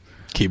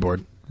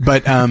 Keyboard.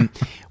 But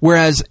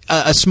whereas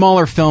a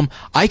smaller film,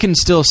 I can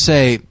still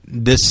say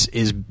this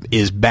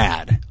is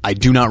bad. I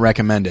do not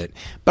recommend it.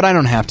 But I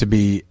don't have to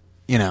be,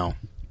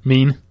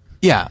 mean?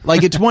 Yeah.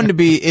 It's one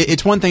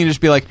thing to just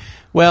be like,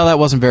 well, that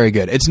wasn't very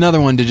good. It's another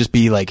one to just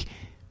be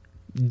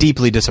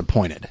deeply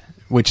disappointed,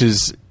 which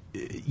is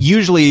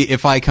usually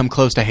if I come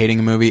close to hating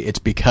a movie, it's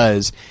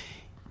because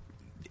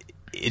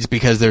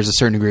there's a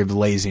certain degree of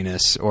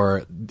laziness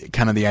or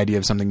kind of the idea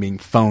of something being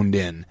phoned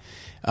in.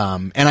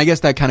 And I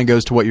guess that kind of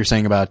goes to what you're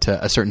saying about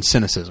a certain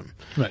cynicism.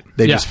 Right.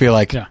 They just feel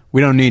like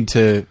we don't need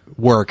to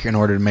work in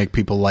order to make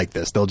people like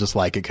this. They'll just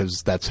like it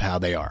because that's how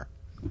they are.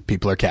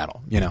 people are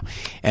cattle,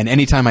 And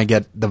anytime I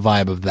get the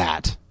vibe of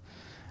that,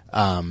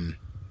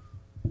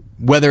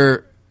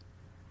 whether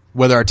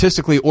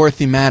artistically or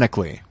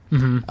thematically,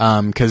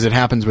 because it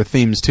happens with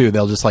themes too,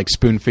 they'll just like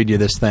spoon feed you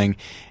this thing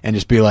and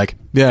just be like,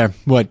 yeah,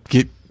 what,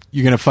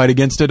 you're going to fight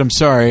against it? I'm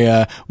sorry,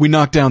 we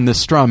knocked down this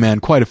straw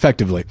man quite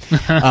effectively.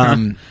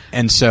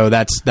 And so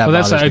that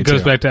bothers me it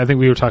goes too. back to, I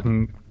think we were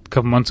talking a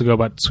couple months ago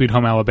about Sweet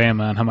Home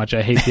Alabama and how much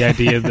I hate the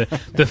idea of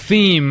the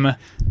theme,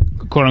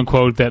 quote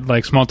unquote, that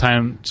like small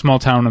town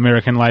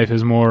American life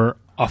is more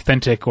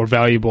authentic or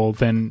valuable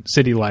than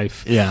city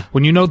life. Yeah.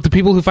 When the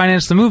people who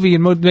finance the movie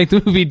and make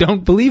the movie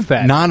don't believe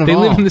that. Not at all. They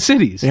live in the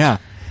cities. Yeah.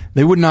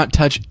 They would not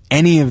touch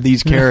any of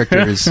these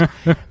characters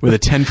with a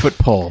 10-foot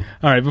pole.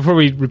 All right, before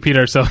we repeat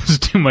ourselves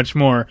too much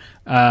more,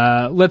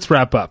 let's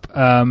wrap up.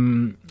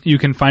 You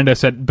can find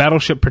us at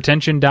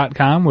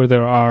battleshippretension.com, where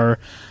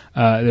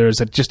there's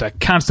just a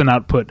constant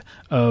output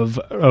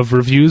of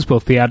reviews,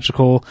 both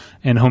theatrical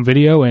and home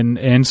video,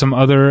 and some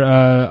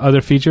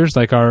other features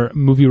like our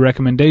movie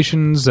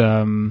recommendations,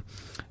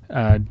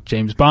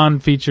 James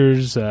Bond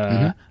features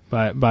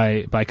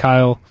by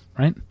Kyle,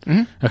 right?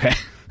 Mm-hmm. Okay.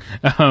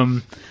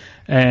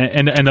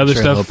 And other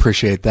sure, stuff. I'll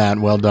appreciate that.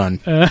 Well done.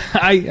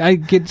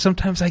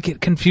 Sometimes I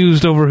get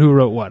confused over who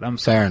wrote what. I'm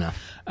sorry. Fair enough.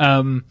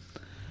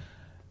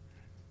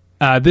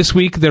 This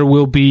week there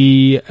will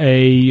be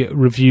a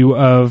review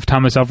of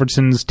Thomas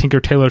Alfredson's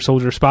Tinker Tailor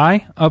Soldier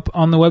Spy up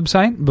on the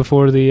website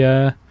before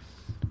the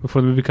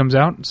movie comes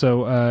out.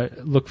 So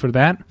look for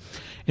that.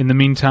 In the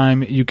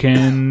meantime, you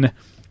can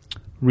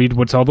read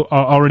what's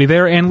already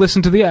there and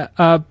listen to the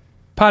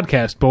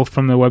podcast, both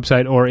from the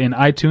website or in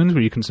iTunes,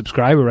 where you can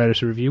subscribe or write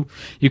us a review.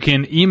 You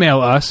can email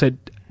us at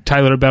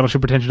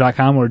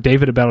tyler@battleshippretension.com or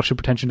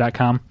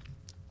david@battleshippretension.com.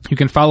 You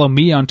can follow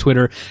me on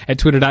Twitter at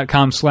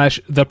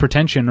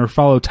twitter.com/thepretension, or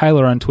follow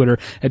Tyler on Twitter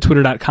at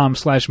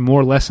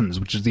twitter.com/morelessons,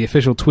 which is the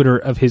official Twitter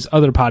of his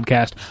other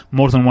podcast,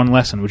 More Than One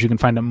Lesson, which you can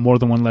find at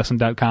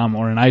morethanonelesson.com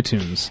or in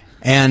iTunes.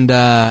 And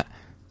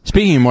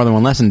speaking of More Than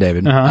One Lesson,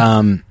 David,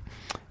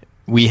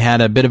 we had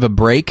a bit of a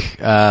break,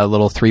 a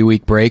little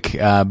 3-week break,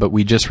 but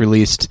we just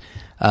released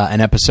an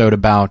episode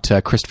about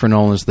Christopher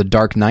Nolan's The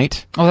Dark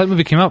Knight. Oh, that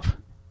movie came up.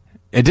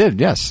 It did,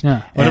 yes.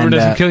 Yeah, whatever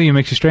doesn't kill you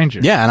makes you stranger.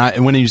 Yeah,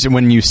 and when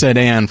you said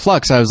Aeon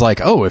Flux, I was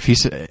like, oh,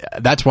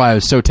 that's why I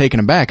was so taken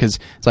aback, because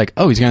it's like,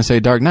 oh, he's going to say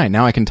Dark Knight.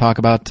 Now I can talk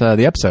about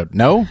the episode.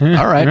 No?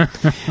 All right.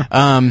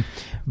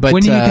 But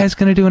when are you guys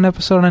going to do an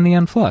episode on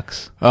Aeon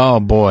Flux? Oh,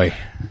 boy.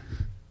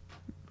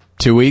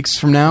 2 weeks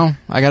from now,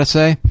 I got to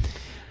say.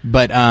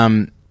 But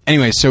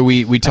anyway, so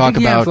we talk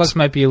about... Aeon Flux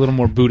might be a little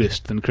more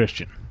Buddhist than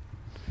Christian.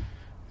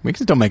 We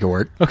can still make it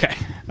work. Okay.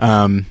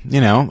 A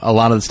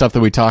lot of the stuff that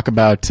we talk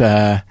about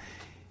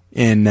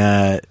in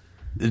The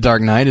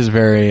Dark Knight is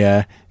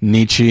very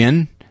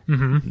Nietzschean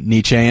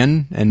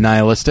and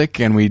nihilistic,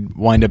 and we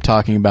wind up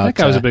talking about... That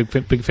guy was a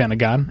big fan of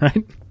God,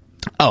 right?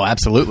 Oh,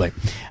 absolutely.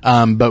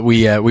 But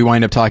we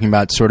wind up talking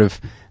about sort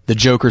of the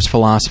Joker's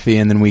philosophy,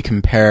 and then we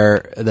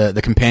compare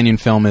the companion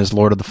film is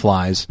Lord of the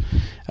Flies,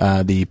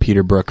 the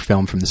Peter Brook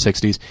film from the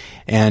 60s,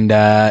 and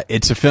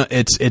it's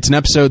an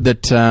episode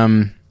that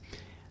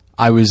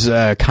I was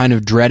kind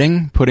of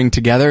dreading putting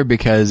together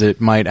because it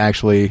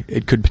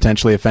could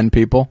potentially offend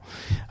people,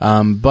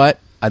 but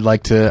I'd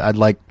like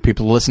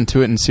people to listen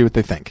to it and see what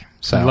they think.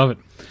 So I love it.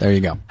 There you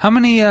go. How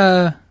many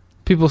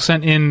people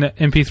sent in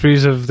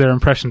MP3s of their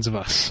impressions of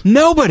us?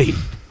 Nobody.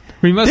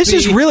 This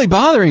is really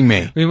bothering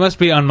me. We must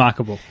be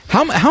unmockable.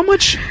 How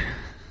much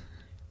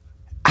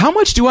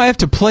do I have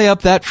to play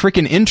up that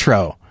freaking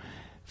intro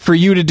for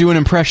you to do an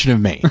impression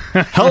of me?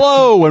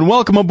 Hello and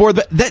welcome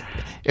aboard.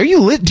 Do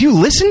you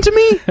listen to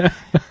me?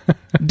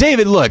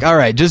 David, look, all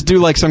right, just do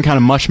like some kind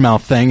of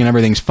mushmouth thing and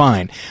everything's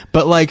fine.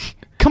 But like,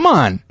 come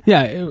on.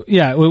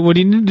 Yeah. What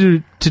you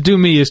need to do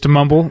me is to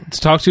mumble, to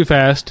talk too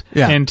fast,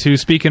 and to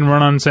speak in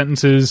run-on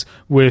sentences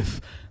with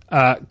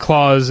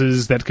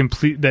clauses that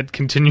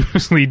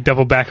continuously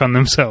double back on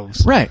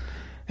themselves. Right.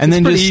 And it's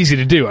then pretty easy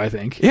to do, I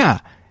think. Yeah.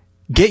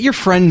 Get your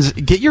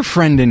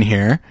friend in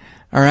here,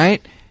 all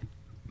right?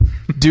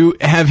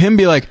 Have him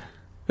be like,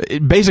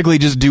 basically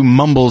just do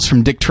mumbles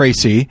from Dick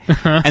Tracy,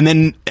 and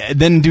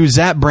then do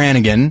Zap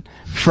Brannigan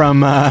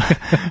from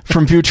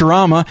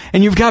Futurama,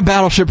 and you've got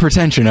Battleship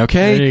Pretension,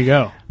 okay? There you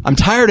go. I'm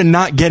tired of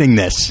not getting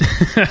this.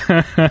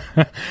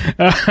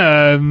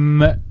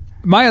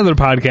 My other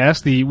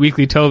podcast, the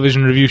weekly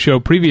television review show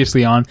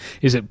Previously On,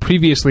 is at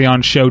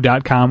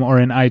previouslyonshow.com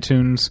or in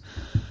iTunes.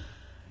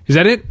 Is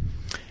that it?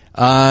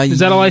 Is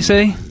that all I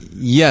say?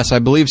 Yes, I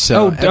believe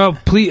so. Oh,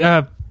 please.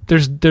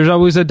 There's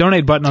always a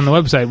donate button on the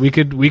website. We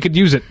could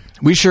use it.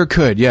 We sure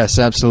could. Yes,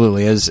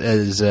 absolutely. As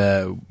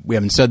we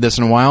haven't said this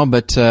in a while,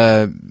 but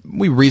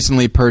we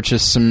recently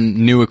purchased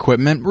some new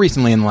equipment.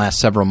 Recently, in the last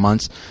several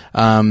months,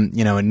 a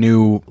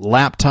new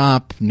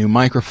laptop, new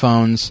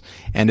microphones,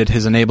 and it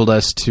has enabled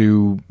us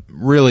to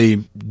really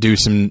do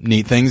some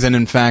neat things. And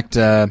in fact,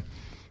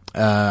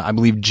 I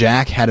believe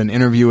Jack had an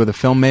interview with a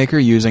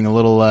filmmaker using a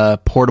little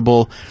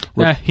portable.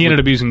 He ended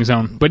up using his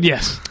own, but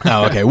yes.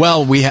 Oh, okay.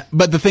 Well,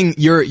 but the thing,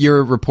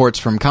 your reports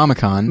from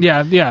Comic-Con.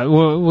 Yeah.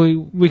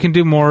 We can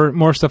do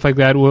more stuff like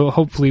that.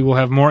 Hopefully we'll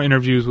have more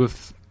interviews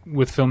with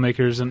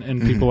filmmakers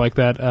and people like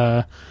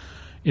that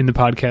in the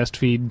podcast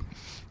feed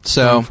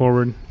going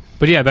forward.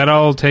 But yeah, that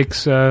all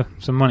takes some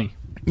money.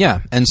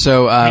 Yeah, and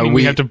so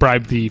we have to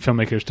bribe the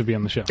filmmakers to be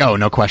on the show. Oh,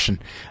 no question.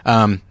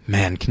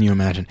 Man, can you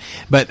imagine?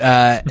 But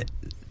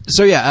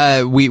so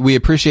yeah, we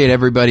appreciate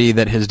everybody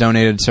that has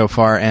donated so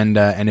far, and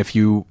if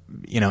you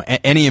know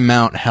any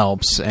amount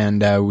helps,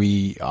 and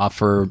we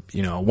offer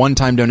a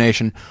one-time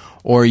donation,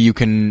 or you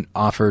can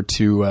offer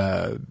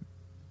to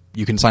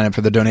you can sign up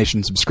for the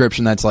donation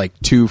subscription. That's like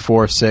 $2,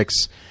 $4,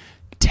 $6,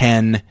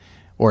 $10,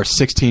 or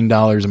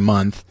 $16 a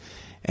month.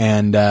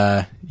 And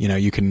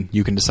you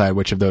can decide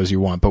which of those you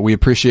want, but we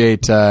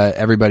appreciate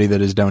everybody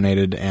that has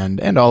donated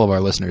and all of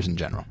our listeners in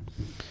general.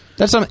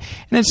 That's something.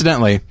 And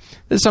incidentally,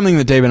 this is something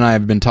that Dave and I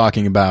have been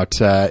talking about.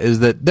 Is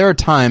that there are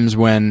times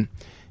when,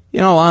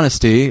 in all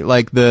honesty,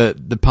 like the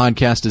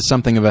podcast is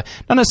something of a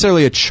not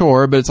necessarily a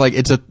chore, but it's like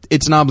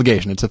it's an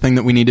obligation. It's a thing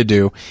that we need to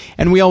do,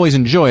 and we always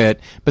enjoy it.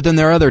 But then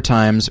there are other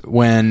times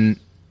when,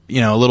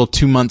 a little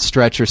 2-month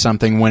stretch or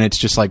something when it's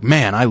just like,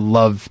 man, I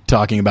love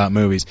talking about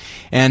movies.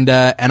 And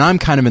I'm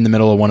kind of in the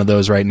middle of one of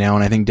those right now,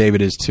 and I think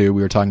David is too.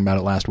 We were talking about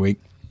it last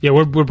week. Yeah,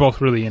 we're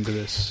both really into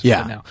this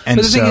right now. And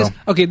but the thing is,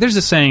 okay, there's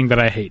a saying that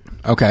I hate.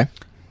 Okay.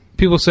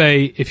 People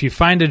say, if you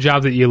find a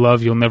job that you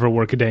love, you'll never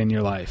work a day in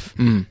your life.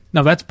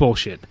 Now, that's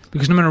bullshit.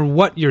 Because no matter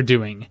what you're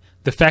doing,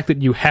 the fact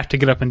that you have to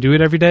get up and do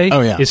it every day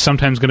is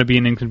sometimes going to be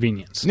an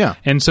inconvenience. Yeah.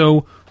 And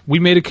so we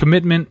made a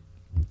commitment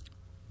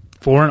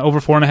over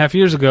 4.5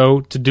 years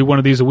ago to do one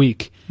of these a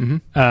week.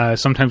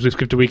 Sometimes we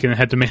skipped a week and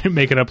had to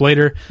make it up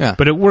later. Yeah.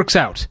 But it works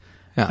out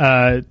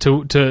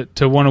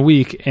to one a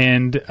week.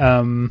 And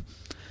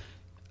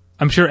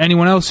I'm sure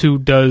anyone else who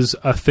does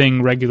a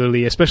thing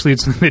regularly, especially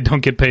it's something they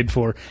don't get paid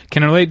for,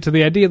 can relate to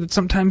the idea that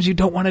sometimes you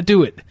don't want to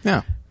do it.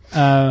 Yeah.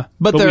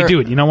 But we do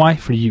it. You know why?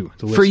 For you,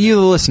 the listener. For you,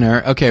 the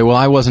listener. Okay, well,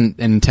 I wasn't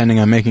intending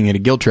on making it a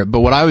guilt trip,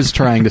 but what I was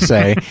trying to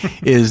say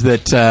is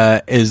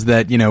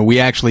that we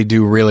actually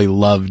do really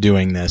love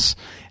doing this,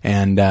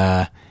 and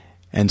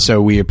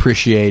so we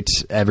appreciate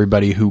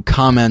everybody who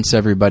comments,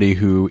 everybody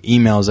who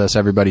emails us,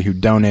 everybody who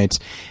donates,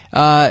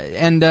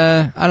 and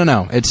I don't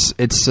know,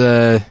 it's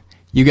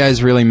you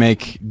guys really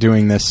make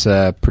doing this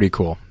pretty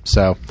cool.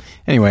 So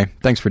anyway,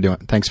 thanks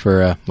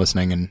for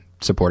listening and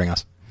supporting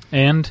us,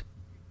 and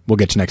we'll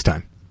get you next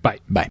time. Bye.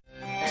 Bye.